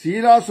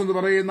ശീലാസ് എന്ന്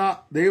പറയുന്ന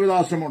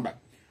ദൈവദാസമുണ്ട്.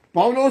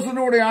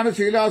 പൗലോസിന്റെ കൂടെയാണ്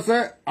ശീലാസ്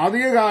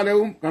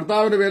അധികകാലവും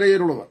കർത്താവിന്റെ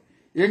വേലയിലുള്ളത്.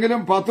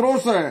 എങ്കിലും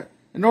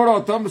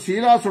പത്രോസിനോടൊപ്പം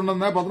ശീലാസ്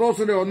ഉണ്ടെന്ന്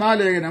പത്രോസിന്റെ 1-ാം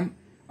ലേഖനം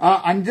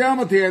 5-ാം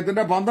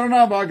അധ്യായത്തിന്റെ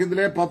 12-ാം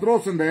വാക്യത്തിലെ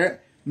പത്രോസിന്റെ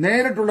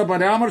നേരിട്ടുള്ള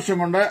പരാമർശം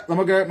കൊണ്ട്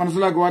നമുക്ക്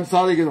മനസ്സിലാക്കുവാൻ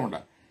സാധിക്കുന്നുണ്ട്.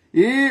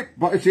 ഈ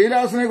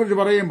ശീലാസിനെ കുറിച്ച്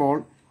പറയുമ്പോൾ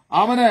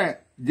അവന്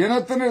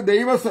ജനത്തിന്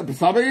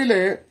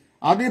സഭയിലെ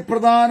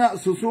അതിപ്രധാന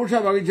ശുശ്രൂഷ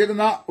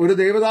വഹിച്ചിരുന്ന ഒരു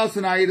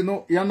ദൈവദാസനായിരുന്നു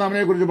എന്ന്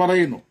അവനെക്കുറിച്ച്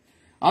പറയുന്നു.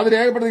 അത്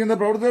രേഖപ്പെടുത്തിയിരിക്കുന്ന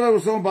പ്രവൃത്തികളുടെ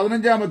പുസ്തകം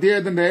 15-ാം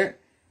അധ്യായത്തിന്റെ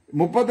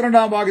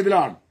 32-ാം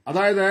വാക്യത്തിലാണ്.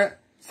 അതായത്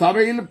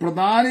സഭയിൽ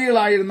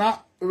പ്രധാനികളായിരുന്ന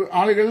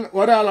ആളുകളിൽ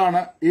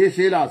ഒരാളാണ് ഈ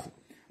ശീലാസ്.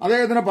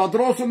 അദ്ദേഹത്തിന്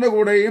പത്രോസിന്റെ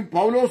കൂടെയും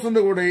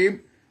പൗലോസിന്റെ കൂടെയും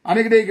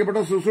അനുഗ്രഹിക്കപ്പെട്ട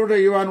ശുശ്രൂഷ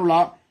ചെയ്യുവാനുള്ള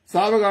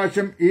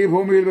സാവകാശം ഈ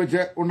ഭൂമിയിൽ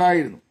വെച്ച്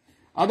ഉണ്ടായിരുന്നു.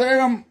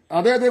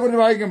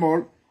 അദ്ദേഹത്തെക്കുറിച്ച് വായിക്കുമ്പോൾ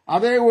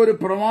അദ്ദേഹം ഒരു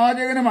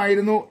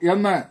പ്രവാചകനുമായിരുന്നു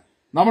എന്ന്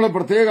നമ്മൾ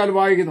പ്രത്യേകം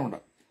വായിക്കുന്നുണ്ട്.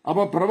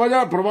 അപ്പോൾ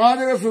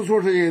പ്രവാചക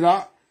ശുശ്രൂഷ ചെയ്ത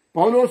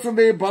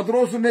പൗലോസിന്റെയും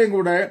പത്രോസിന്റെയും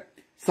കൂടെ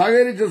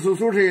സഹകരിച്ച്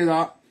ശുശ്രൂഷ ചെയ്ത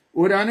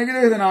ഒരു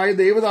അനുഗ്രഹീതനായ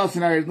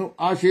ദൈവദാസനായിരുന്നു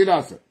ആ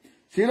ശീലാസ്.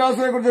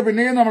 ശീലാസിനെ കുറിച്ച്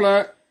പിന്നെയും നമ്മൾ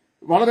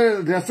വളരെ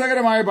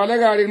രസകരമായ പല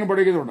കാര്യങ്ങളും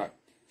പഠിക്കുന്നുണ്ട്.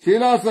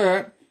 ശീലാസ്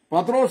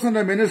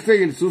പത്രോസിന്റെ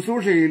മിനിസ്ട്രിയിൽ,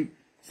 ശുശ്രൂഷയിൽ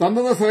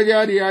സന്തത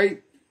സഹചാരിയായി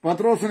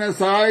പത്രോസിനെ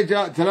സഹായിച്ച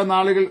ചില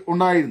നാളുകൾ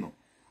ഉണ്ടായിരുന്നു.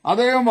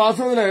 അദ്ദേഹം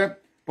വാസ്തവത്തില്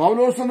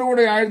പൗലോസിന്റെ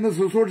കൂടെയായിരുന്നു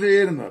ശുശ്രൂഷ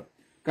ചെയ്യുന്നത്.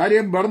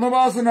 കാര്യം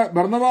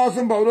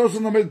ബർന്നബാസും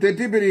പൗലോസും തമ്മിൽ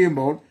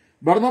തെറ്റിപ്പിരിയുമ്പോൾ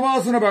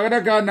ബർന്നബാസിന്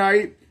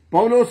പകരക്കാരനായി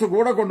പൗലോസ്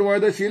കൂടെ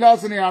കൊണ്ടുപോയത്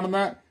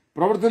ശീലാസിനെയാണെന്ന്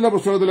പ്രവൃത്തിയുടെ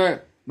പുസ്തകത്തില്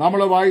നമ്മൾ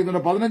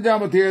വായിക്കുന്നുണ്ട്.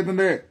 15-ാം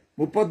അധ്യായത്തിന്റെ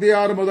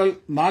 36 മുതൽ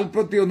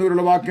 41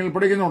 വരെയുള്ള വാക്യങ്ങൾ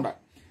പഠിക്കുന്നുണ്ട്.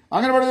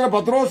 അങ്ങനെ പഠിച്ച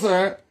പത്രോസ്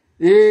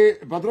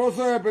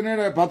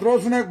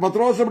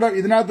ഇവിടെ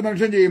ഇതിനകത്ത്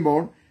മെൻഷൻ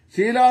ചെയ്യുമ്പോൾ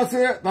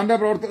ശീലാസ് തന്റെ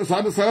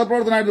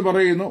സഹപ്രവർത്തനായിട്ട്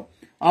പറയുന്നു.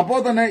 അപ്പോൾ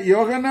തന്നെ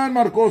യോഹന്നാൻ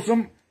മർക്കോസും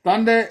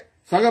തന്റെ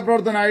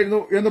സഹപ്രവർത്തനായിരുന്നു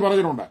എന്ന്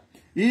പറഞ്ഞിട്ടുണ്ട്.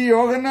 ഈ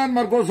യോഹന്നാൻ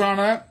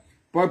മർക്കോസാണ്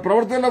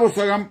പ്രവൃത്തികളുടെ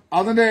പുസ്തകം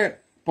അതിന്റെ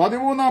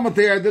 13-ാം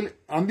അധ്യായത്തിൽ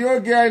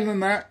അന്ത്യോക്യയിൽ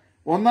നിന്ന്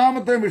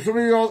 1-ാമത്തെ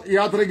മിഷണറി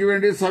യാത്രയ്ക്ക്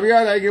വേണ്ടി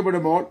സഭയാൽ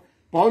അയക്കപ്പെടുമ്പോൾ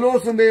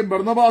പൗലോസിന്റെയും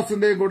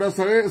ബർന്നബാസിന്റെയും കൂടെ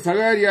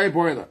സഹകാരിയായി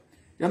പോയത്.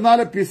 എന്നാൽ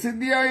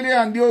പിസിദ്ധ്യയിലെ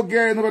അന്ത്യോക്യ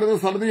എന്ന് പറയുന്ന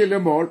സ്ഥലത്ത്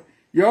ചെല്ലുമ്പോൾ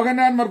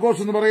യോഹന്നാൻ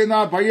മർക്കോസ് എന്ന് പറയുന്ന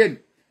പയ്യൻ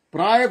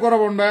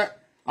പ്രായക്കുറവുണ്ട്.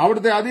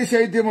 അവിടുത്തെ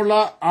അതിശൈത്യമുള്ള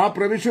ആ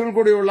പ്രവിശ്യകളിൽ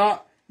കൂടിയുള്ള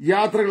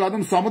യാത്രകൾ,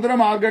 അതും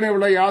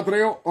സമുദ്രമാർഗേനയുള്ള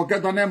യാത്രയോ ഒക്കെ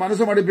തന്നെ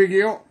മനസ്സ്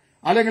മടുപ്പിക്കുകയോ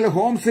അല്ലെങ്കിൽ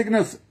ഹോം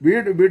സിക്നസ്,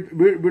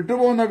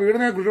 വിട്ടുപോകുന്ന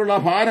വീടിനെ കുറിച്ചുള്ള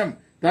ഭാരം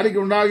തനിക്ക്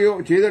ഉണ്ടാകുകയോ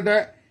ചെയ്തിട്ട്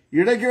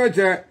ഇടയ്ക്ക്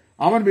വെച്ച്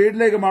അവൻ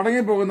വീട്ടിലേക്ക്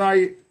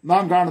മടങ്ങിപ്പോകുന്നതായി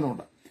നാം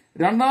കാണുന്നുണ്ട്.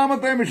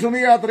 രണ്ടാമത്തെ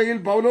മിഷണറി യാത്രയിൽ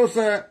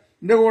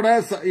പൌലോസിന്റെ കൂടെ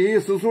ഈ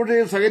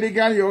ശുശ്രൂഷയിൽ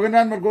സഹകരിക്കാൻ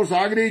യോഹന്നാൻ മർക്കോസ്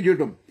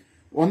ആഗ്രഹിച്ചിട്ടും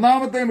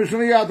ഒന്നാമത്തെ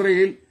മിഷണറി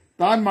യാത്രയിൽ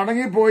താൻ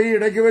മടങ്ങിപ്പോയി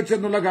ഇടയ്ക്ക്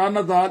വെച്ചെന്നുള്ള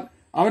കാരണത്താൽ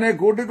അവനെ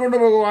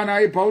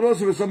കൂട്ടിക്കൊണ്ടുപോകുവാനായി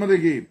പൌലോസ്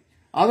വിസമ്മതിക്കുകയും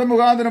അത്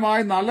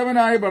മുഖാന്തരമായി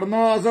നല്ലവനായ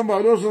ബർന്നബാസും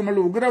പൌലോസും തമ്മിൽ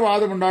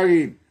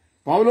ഉഗ്രവാദമുണ്ടാകുകയും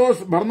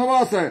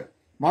ബർന്നബാസ്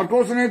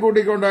മർക്കോസിനെ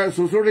കൂട്ടിക്കൊണ്ട്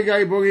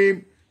ശുശ്രൂഷയ്ക്കായി പോവുകയും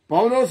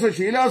പൌലോസ്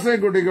ശീലാസിനെ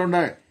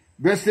കൂട്ടിക്കൊണ്ട്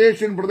വെസ്റ്റ്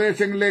ഏഷ്യൻ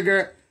പ്രദേശങ്ങളിലേക്ക്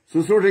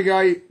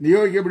ശുശ്രൂഷയ്ക്കായി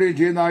നിയോഗിക്കപ്പെടുകയും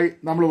ചെയ്യുന്നതായി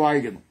നമ്മൾ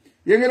വായിക്കുന്നു.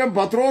 എങ്കിലും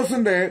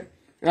പത്രോസിന്റെ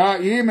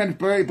ഈ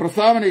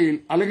പ്രസ്താവനയിൽ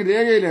അല്ലെങ്കിൽ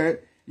രേഖയിൽ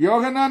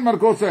യോഹന്നാൻ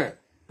മർക്കോസ്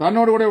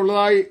തന്നോടുകൂടെ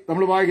ഉള്ളതായി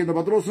നമ്മൾ വായിക്കുന്നു.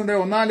 പത്രോസിന്റെ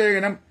 1-ാം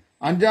ലേഖനം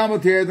 5-ാം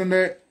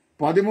അധ്യായത്തിന്റെ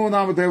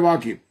 13-ാമത്തെ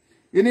വാക്യം.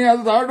 ഇനി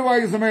അത് താഴോട്ട്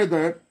വായിക്കുന്ന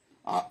സമയത്ത്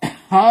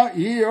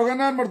ഈ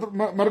യോഹന്നാൻ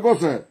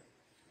മർക്കോസ്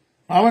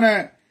അവന്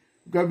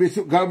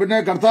പിന്നെ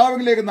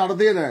കർത്താവിലേക്ക്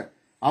നടത്തിയത്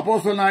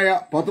അപ്പോസ്തലനായ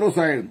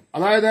പത്രോസായിരുന്നു.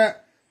 അതായത്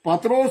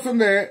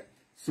പത്രോസിന്റെ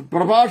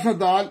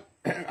പ്രഭാഷണത്താൽ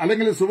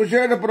അല്ലെങ്കിൽ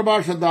സുവിശേഷ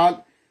പ്രഭാഷണത്താൽ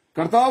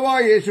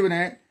കർത്താവായ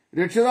യേശുവിനെ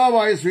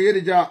രക്ഷിതാവായി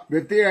സ്വീകരിച്ച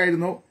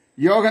വ്യക്തിയായിരുന്നു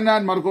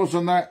യോഹന്നാൻ മർക്കോസ്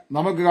എന്ന്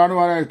നമുക്ക്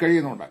കാണുവാനായി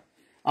കഴിയുന്നുണ്ട്.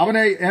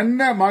 അവനെ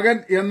എന്റെ മകൻ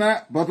എന്ന്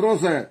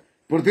പത്രോസ്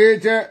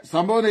പ്രത്യേകിച്ച്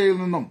സംബോധന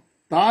ചെയ്യുന്നതും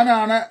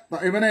താനാണ്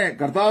ഇവനെ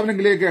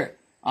കർത്താവിനെങ്കിലേക്ക്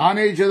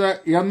ആനയിച്ചത്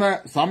എന്ന്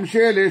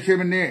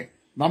സംശയലേശ്യമന്യേ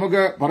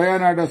നമുക്ക്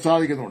പറയാനായിട്ട്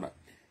സാധിക്കുന്നുണ്ട്.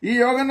 ഈ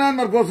യോഹന്നാൻ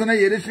മർക്കോസിന്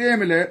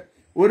യെരുശലേമില്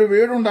ഒരു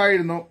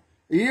വീടുണ്ടായിരുന്നു.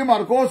 ഈ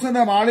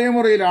മർക്കോസിന്റെ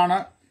മാളികമുറിയിലാണ്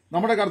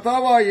നമ്മുടെ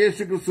കർത്താവായ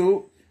യേശുക്രിസ്തു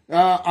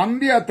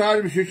അന്ത്യ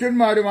അത്താഴം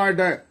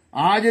ശിഷ്യന്മാരുമായിട്ട്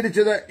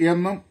ആചരിച്ചത്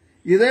എന്നും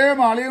ഇതേ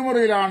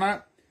മാളികമുറിയിലാണ്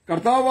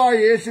കർത്താവായ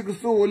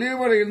യേശുക്രിസ്തു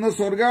ഒലിവുമലയിൽ നിന്ന്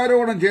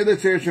സ്വർഗാരോഹണം ചെയ്ത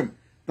ശേഷം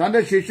തന്റെ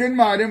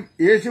ശിഷ്യന്മാരും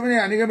യേശുവിനെ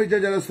അനുഗമിച്ച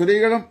ചില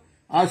സ്ത്രീകളും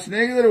ആ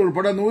സ്നേഹിതരും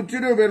ഉൾപ്പെടെ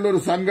 120 പേരുടെ ഒരു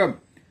സംഘം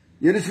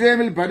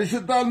യെരുശലേമിൽ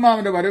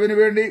പരിശുദ്ധാത്മാവിന്റെ വരവിന്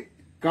വേണ്ടി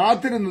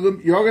കാത്തിരുന്നതും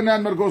യോഹന്നാൻ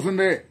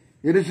മർക്കോസിന്റെ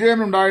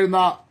യെരുശലേമിലുണ്ടായിരുന്ന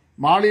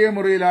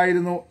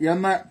മാളികമുറിയിലായിരുന്നു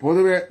എന്ന്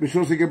പൊതുവെ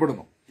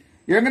വിശ്വസിക്കപ്പെടുന്നു.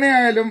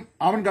 എങ്ങനെയായാലും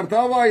അവൻ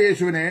കർത്താവായ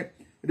യേശുവിനെ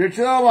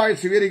രക്ഷിതാവായി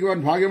സ്വീകരിക്കുവാൻ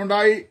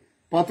ഭാഗ്യമുണ്ടായി.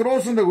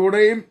 പത്രോസിന്റെ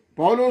കൂടെയും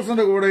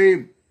പൌലോസിന്റെ കൂടെയും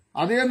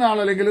അധികം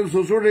നാളല്ലെങ്കിലും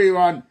ശുശ്രൂഷ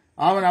ചെയ്യുവാൻ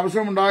അവൻ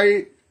അവസരമുണ്ടായി.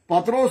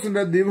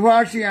 പത്രോസിന്റെ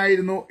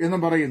ദ്വിഭാഷിയായിരുന്നു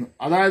എന്നും പറയുന്നു.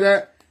 അതായത്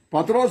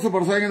പത്രോസ്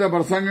പ്രസംഗിച്ച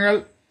പ്രസംഗങ്ങൾ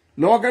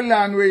ലോക്കൽ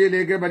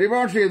ലാംഗ്വേജിലേക്ക്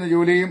പരിഭാഷ ചെയ്യുന്ന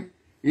ജോലിയും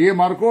ഈ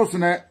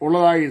മർക്കോസിന്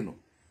ഉള്ളതായിരുന്നു.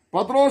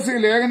 പത്രോസ് ഈ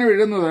ലേഖനം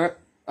എഴുതുന്നത്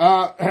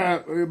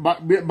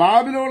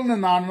ബാബിലോണിൽ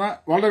നിന്നാണെന്ന്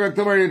വളരെ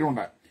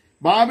വ്യക്തമായിട്ടുണ്ട്.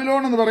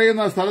 ബാബിലോൺ എന്ന്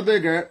പറയുന്ന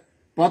സ്ഥലത്തേക്ക്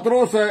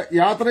പത്രോസ്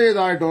യാത്ര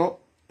ചെയ്തതായിട്ടോ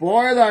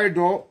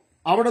പോയതായിട്ടോ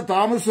അവിടെ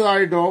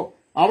താമസിച്ചതായിട്ടോ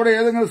അവിടെ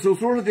ഏതെങ്കിലും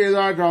ശുശ്രൂഷ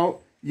ചെയ്തതായിട്ടോ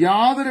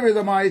യാതൊരു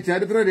വിധമായ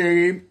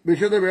ചരിത്രരേഖയും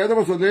വിശുദ്ധ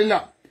വേദപുസ്തകത്തിലില്ല.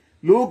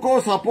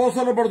 ലൂക്കോസ്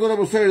അപ്പോസ്തലപ്രവൃത്തിയുടെ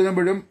പുസ്തകം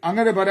എഴുതുമ്പോഴും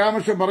അങ്ങനെ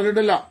പരാമർശം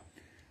പറഞ്ഞിട്ടില്ല.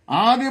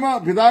 ആദിമ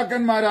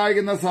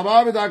പിതാക്കന്മാരായിരുന്ന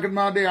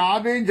സഭാപിതാക്കന്മാരുടെ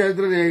ആദ്യം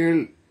ചരിത്രരേഖയിൽ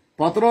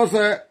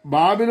പത്രോസ്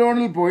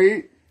ബാബിലോണിൽ പോയി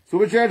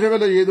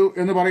സുവിശേഷവേല ചെയ്തു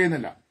എന്ന്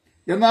പറയുന്നില്ല.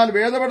 എന്നാൽ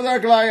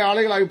വേദപഠിതാക്കളായ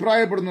ആളുകൾ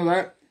അഭിപ്രായപ്പെടുന്നത്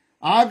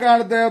ആ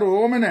കാലത്തെ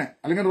റോമിന്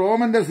അല്ലെങ്കിൽ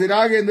റോമിന്റെ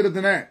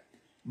സ്ഥിരാകേന്ദ്രത്തിന്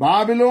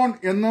ബാബിലോൺ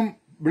എന്നും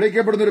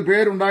വിളിക്കപ്പെടുന്ന ഒരു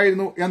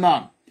പേരുണ്ടായിരുന്നു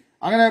എന്നാണ്.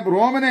 അങ്ങനെ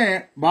റോമിനെ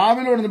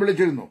ബാബിലോൺ എന്ന്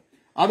വിളിച്ചിരുന്നു.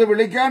 അത്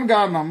വിളിക്കാൻ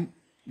കാരണം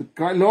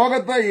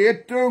ലോകത്തെ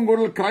ഏറ്റവും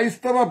കൂടുതൽ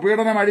ക്രൈസ്തവ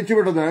പീഡനം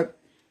അഴിച്ചുവിട്ടത്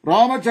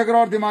റോമ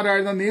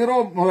ചക്രവർത്തിമാരായിരുന്ന നീറോ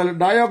മുതൽ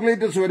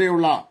ഡയോക്ലീറ്റസ്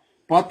വരെയുള്ള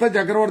 10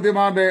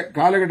 ചക്രവർത്തിമാരുടെ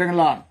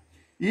കാലഘട്ടങ്ങളിലാണ്.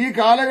 ഈ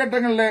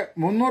കാലഘട്ടങ്ങളിലെ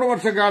 300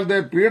 വർഷക്കാലത്തെ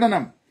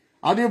പീഡനം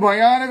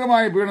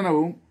അതിഭയാനകമായ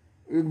പീഡനവും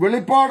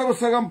വെളിപ്പാട്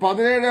പുസ്തകം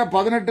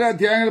 17-18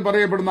 അധ്യായങ്ങളിൽ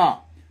പറയപ്പെടുന്ന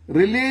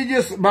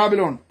റിലീജിയസ്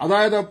ബാബിലോൺ,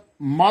 അതായത്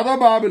മത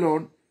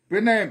ബാബിലോൺ,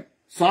 പിന്നെ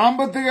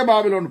സാമ്പത്തിക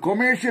ബാബിലോൺ,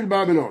 കൊമേഴ്ഷ്യൽ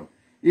ബാബിലോൺ,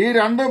 ഈ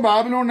രണ്ട്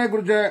ബാബിലോണിനെ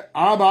കുറിച്ച്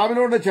ആ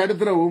ബാബിലോണിന്റെ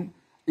ചരിത്രവും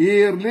ഈ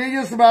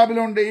റിലീജിയസ്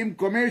ബാബിലോണിന്റെയും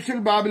കൊമേഴ്ഷ്യൽ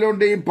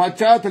ബാബിലോണിന്റെയും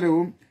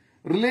പശ്ചാത്തലവും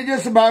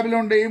റിലീജിയസ്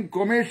ബാബിലോണിന്റെയും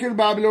കൊമേഴ്ഷ്യൽ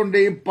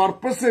ബാബിലോണിന്റെയും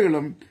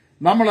പർപ്പസുകളും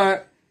നമ്മൾ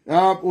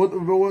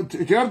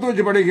ചേർത്ത്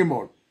വെച്ച്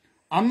പഠിക്കുമ്പോൾ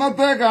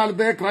അന്നത്തെ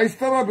കാലത്തെ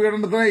ക്രൈസ്തവ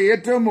പീഡനത്തിന്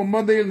ഏറ്റവും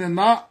മുമ്പന്തിയിൽ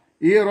നിന്ന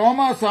ഈ റോമ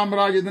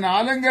സാമ്രാജ്യത്തിന്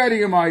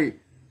ആലങ്കാരികമായി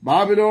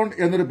ബാബിലോൺ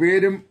എന്നൊരു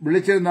പേരും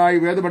വിളിച്ചിരുന്നതായി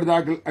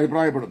വേദപഠിതാക്കൾ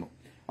അഭിപ്രായപ്പെടുന്നു.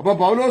 അപ്പോൾ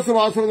പൌലോസ്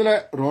വാസ്തവത്തില്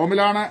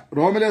റോമിലാണ്.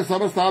 റോമിലെ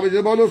സഭ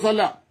സ്ഥാപിച്ചത് പൌലോസ്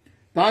അല്ല.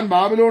 താൻ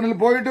ബാബിലോണിൽ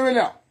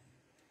പോയിട്ടുമില്ല.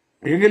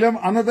 എങ്കിലും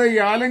അന്നത്തെ ഈ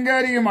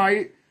ആലങ്കാരികമായി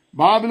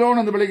ബാബിലോൺ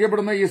എന്ന്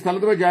വിളിക്കപ്പെടുന്ന ഈ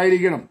സ്ഥലത്ത്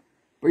വെച്ചായിരിക്കണം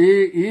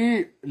ഈ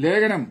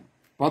ലേഖനം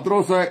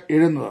പത്രോസ്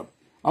എഴുതുന്നത്.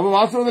 അപ്പൊ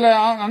വാസ്തവത്തിൽ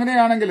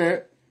അങ്ങനെയാണെങ്കിൽ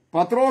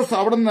പത്രോസ്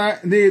അവിടുന്ന്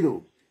എന്ത് ചെയ്തു?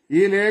 ഈ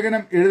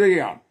ലേഖനം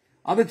എഴുതുകയാണ്.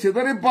 അത്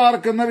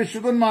ചിതറിപ്പാർക്കുന്ന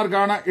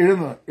വിശുദ്ധന്മാർക്കാണ്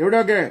എഴുതുന്നത്.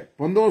 എവിടെയൊക്കെ?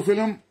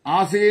 പൊന്തോസിലും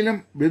ആസിയയിലും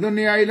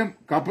ബിദുന്യയിലും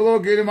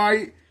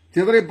കപ്പദോക്യയിലുമായി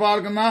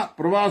ചിതറിപ്പാർക്കുന്ന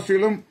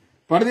പ്രവാസികളും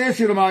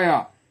പരദേശികളുമായ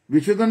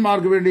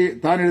വിശുദ്ധന്മാർക്ക് വേണ്ടി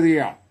താൻ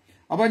എഴുതുകയാണ്.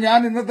 അപ്പൊ ഞാൻ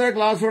ഇന്നത്തെ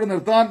ക്ലാസ്സോട്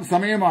നിർത്താൻ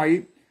സമയമായി.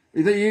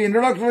 ഇത് ഈ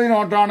ഇൻട്രൊഡക്ടറി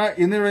നോട്ടാണ്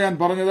ഇന്നിവിടെ ഞാൻ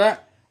പറഞ്ഞത്.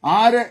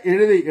 ആര്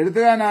എഴുതി?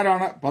 എഴുത്തുകാരൻ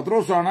ആരാണ്?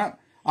 പത്രോസാണ്.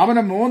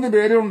 അവന് 3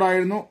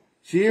 പേരുണ്ടായിരുന്നു: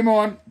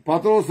 ശീമോൻ,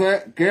 പത്രോസ്,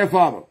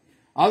 കേഫാവ്.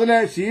 അതിലെ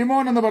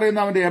ശീമോൻ എന്ന് പറയുന്ന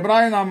അവന്റെ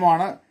എബ്രായ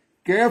നാമമാണ്.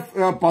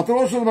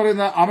 പത്രോസ് എന്ന്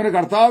പറയുന്ന അവന്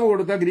കർത്താവ്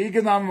കൊടുത്ത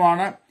ഗ്രീക്ക്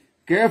നാമമാണ്.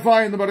 കേഫ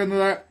എന്ന്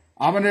പറയുന്നത്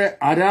അവന്റെ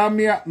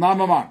അരാമ്യ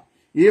നാമമാണ്.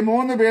 ഈ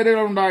 3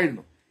 പേരുകൾ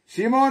ഉണ്ടായിരുന്നു.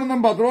 ശീമോൻ എന്നും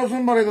പത്രോസ്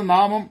എന്നും പറയുന്ന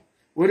നാമം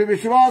ഒരു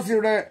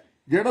വിശ്വാസിയുടെ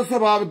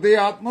ജഡസ്വഭാവത്തെയും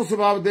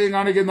ആത്മസ്വഭാവത്തെയും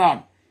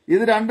കാണിക്കുന്നതാണ്.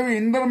 ഇത് രണ്ടും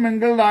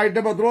ഇന്റർമിങ്കിൾഡ്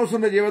ആയിട്ട്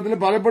പത്രോസിന്റെ ജീവിതത്തിൽ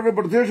പലപ്പോഴും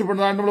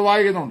പ്രത്യക്ഷപ്പെടുന്നതായി നമ്മൾ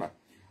വായിക്കുന്നുണ്ട്.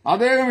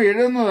 അദ്ദേഹം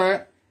എഴുതുന്നത്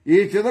ഈ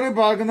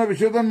ചിതറിപ്പാർക്കുന്ന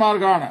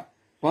വിശുദ്ധന്മാർക്കാണ്.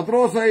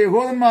 പത്രോസ്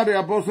യഹൂദന്മാരുടെ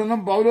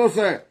അപ്പോസ്തലനും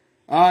പൗലോസ്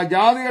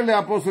ജാതികളുടെ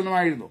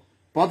അപ്പോസ്തലനുമായിരുന്നു.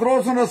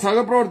 പത്രോസിന്റെ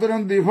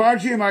സഹപ്രവർത്തകനും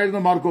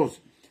ദ്വിഭാഷിയുമായിരുന്നു മർക്കോസ്.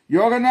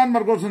 യോഹന്നാൻ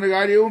മർക്കോസിന്റെ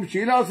കാര്യവും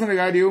ശീലാസിന്റെ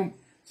കാര്യവും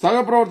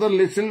സഹപ്രവർത്തക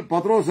ലിസ്റ്റിൽ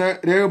പത്രോസ്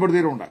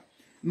രേഖപ്പെടുത്തിയിട്ടുണ്ട്.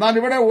 എന്നാൽ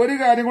ഇവിടെ ഒരു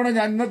കാര്യം കൂടെ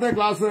ഞാൻ ഇന്നത്തെ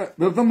ക്ലാസ്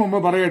നിർത്തും മുമ്പ്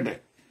പറയട്ടെ.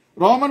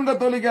 റോമൻ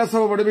കത്തോലിക്ക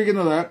സഭ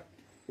പഠിപ്പിക്കുന്നത്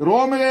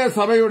റോമിലെ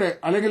സഭയുടെ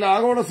അല്ലെങ്കിൽ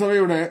ആഗോള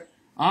സഭയുടെ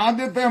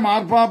ആദ്യത്തെ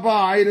മാർപ്പാപ്പ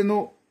ആയിരുന്നു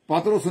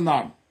പത്രോസ്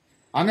എന്നാണ്.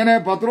 അങ്ങനെ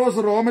പത്രോസ്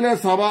റോമിലെ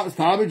സഭ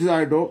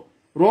സ്ഥാപിച്ചതായിട്ടോ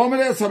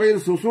റോമിലെ സഭയിൽ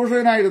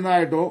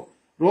ശുശ്രൂഷകനായിരുന്നതായിട്ടോ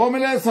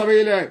റോമിലെ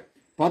സഭയിലെ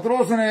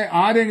പത്രോസിനെ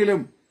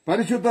ആരെങ്കിലും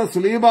പരിശുദ്ധ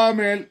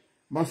സ്ലീബാമേൽ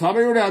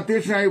സഭയുടെ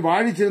അധ്യക്ഷനായി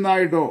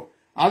വാഴിച്ചിരുന്നതായിട്ടോ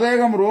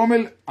അദ്ദേഹം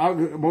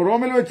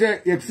റോമിൽ വെച്ച്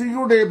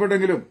എക്സിക്യൂട്ട്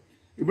ചെയ്യപ്പെട്ടെങ്കിലും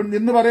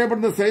ഇന്ന്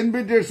പറയപ്പെടുന്ന സെന്റ്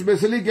പീറ്റേഴ്സ്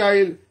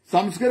ബെസിലിക്കായിൽ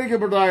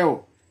സംസ്കരിക്കപ്പെട്ടതായോ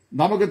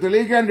നമുക്ക്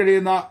തെളിയിക്കാൻ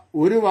കഴിയുന്ന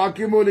ഒരു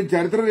വാക്യം പോലും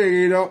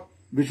ചരിത്രരേഖയിലോ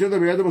വിശുദ്ധ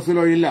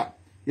വേദപുസ്തകത്തിലോ ഇല്ല.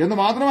 എന്ന്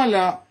മാത്രമല്ല,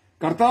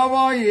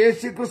 കർത്താവായ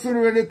യേശുക്രിസ്തുവിന്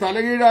വേണ്ടി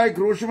തലകീഴായി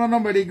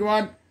ക്രൂശുമരണം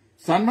വരിക്കുവാൻ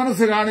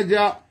സന്മനസ് കാണിച്ച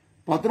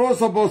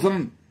പത്രോസ്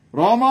അപ്പോസ്തലൻ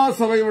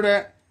റോമാസഭയുടെ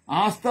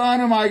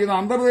ആസ്ഥാനമായിരുന്ന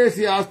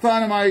അന്തർദേശീയ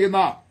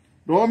ആസ്ഥാനമായിരുന്ന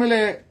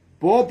റോമിലെ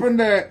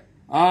പോപ്പിന്റെ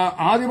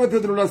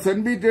ആധിപത്യത്തിലുള്ള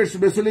സെന്റ്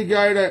പീറ്റേഴ്സ്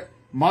ബെസിലിക്കായുടെ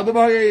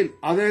മധുബഹയിൽ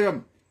അദ്ദേഹം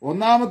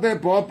 1ാമത്തെ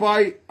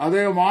പോപ്പായി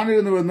അദ്ദേഹം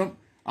വാണിരുന്നുവെന്നും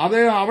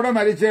അദ്ദേഹം അവിടെ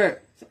മരിച്ച്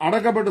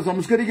അടക്കപ്പെട്ട്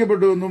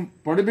സംസ്കരിക്കപ്പെട്ടുവെന്നും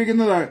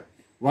പഠിപ്പിക്കുന്നത്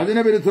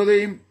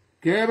വചനവിരുദ്ധതയും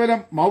കേവലം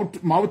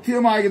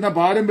മൗഢ്യമായിരുന്ന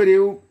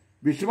പാരമ്പര്യവും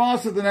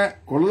വിശ്വാസത്തിന്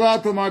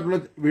കൊള്ളതാത്തമായിട്ടുള്ള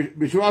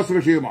വിശ്വാസ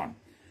വിഷയവുമാണ്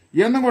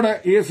എന്നും കൂടെ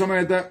ഈ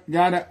സമയത്ത്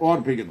ഞാൻ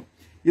ഓർപ്പിക്കുന്നു.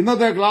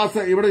 ഇന്നത്തെ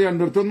ക്ലാസ് ഇവിടെ ഞാൻ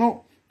നിർത്തുന്നു.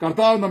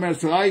 കർത്താവ് നമ്മെ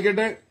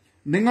സഹായിക്കട്ടെ.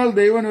 നിങ്ങൾ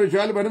ദൈവം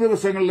വെച്ചാൽ വരും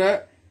ദിവസങ്ങളിൽ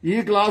ഈ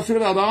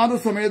ക്ലാസുകൾ അതാത്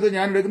സമയത്ത്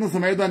ഞാൻ എടുക്കുന്ന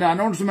സമയത്ത് അതിന്റെ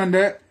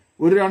അനൗൺസ്മെന്റ്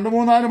ഒരു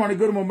 2-3-4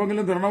 മണിക്കൂർ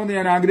മുമ്പെങ്കിലും തരണമെന്ന്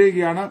ഞാൻ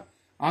ആഗ്രഹിക്കുകയാണ്.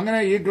 അങ്ങനെ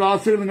ഈ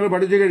ക്ലാസുകൾ നിങ്ങൾ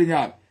പഠിച്ചു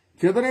കഴിഞ്ഞാൽ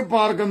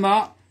ചിതറിപ്പാർക്കുന്ന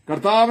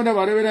കർത്താവിന്റെ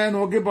വരവിനെ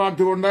നോക്കി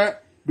പാർത്തുകൊണ്ട്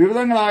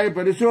വിവിധങ്ങളായ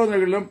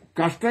പരിശോധനകളിലും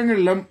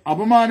കഷ്ടങ്ങളിലും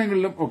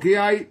അപമാനങ്ങളിലും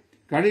ഒക്കെയായി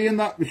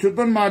കഴിയുന്ന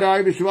വിശുദ്ധന്മാരായ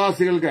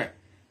വിശ്വാസികൾക്ക്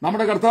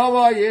നമ്മുടെ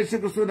കർത്താവായ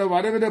യേശുക്രിസ്തുവിന്റെ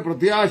വരവിന്റെ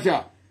പ്രത്യാശ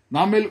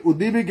നമ്മിൽ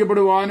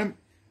ഉദ്ദീപിക്കപ്പെടുവാനും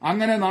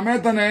അങ്ങനെ നമ്മെ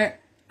തന്നെ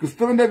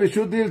ക്രിസ്തുവിന്റെ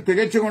വിശുദ്ധിയിൽ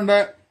തികച്ചുകൊണ്ട്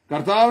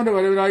കർത്താവിന്റെ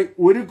വരവിനായി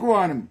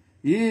ഒരുക്കുവാനും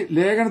ഈ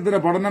ലേഖനത്തിന്റെ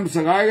പഠനം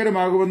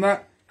സഹായകരമാകുമെന്ന്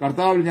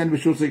കർത്താവിൽ ഞാൻ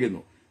വിശ്വസിക്കുന്നു.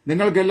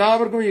 നിങ്ങൾക്ക്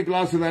എല്ലാവർക്കും ഈ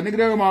ക്ലാസ്സിൽ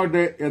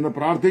അനുഗ്രഹമാകട്ടെ എന്ന്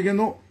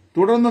പ്രാർത്ഥിക്കുന്നു.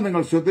 തുടർന്ന്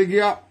നിങ്ങൾ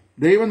ശ്രദ്ധിക്കുക.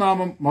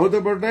 ദൈവനാമം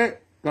മഹത്വപ്പെടട്ടെ.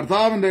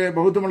 കർത്താവിന്റെ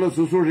മഹത്വമുള്ള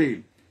ശുശ്രൂഷയിൽ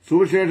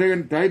സുവിശേഷകൻ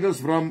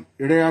ടൈറ്റസ് ഫ്രം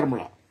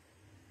ഇടയാർമുള.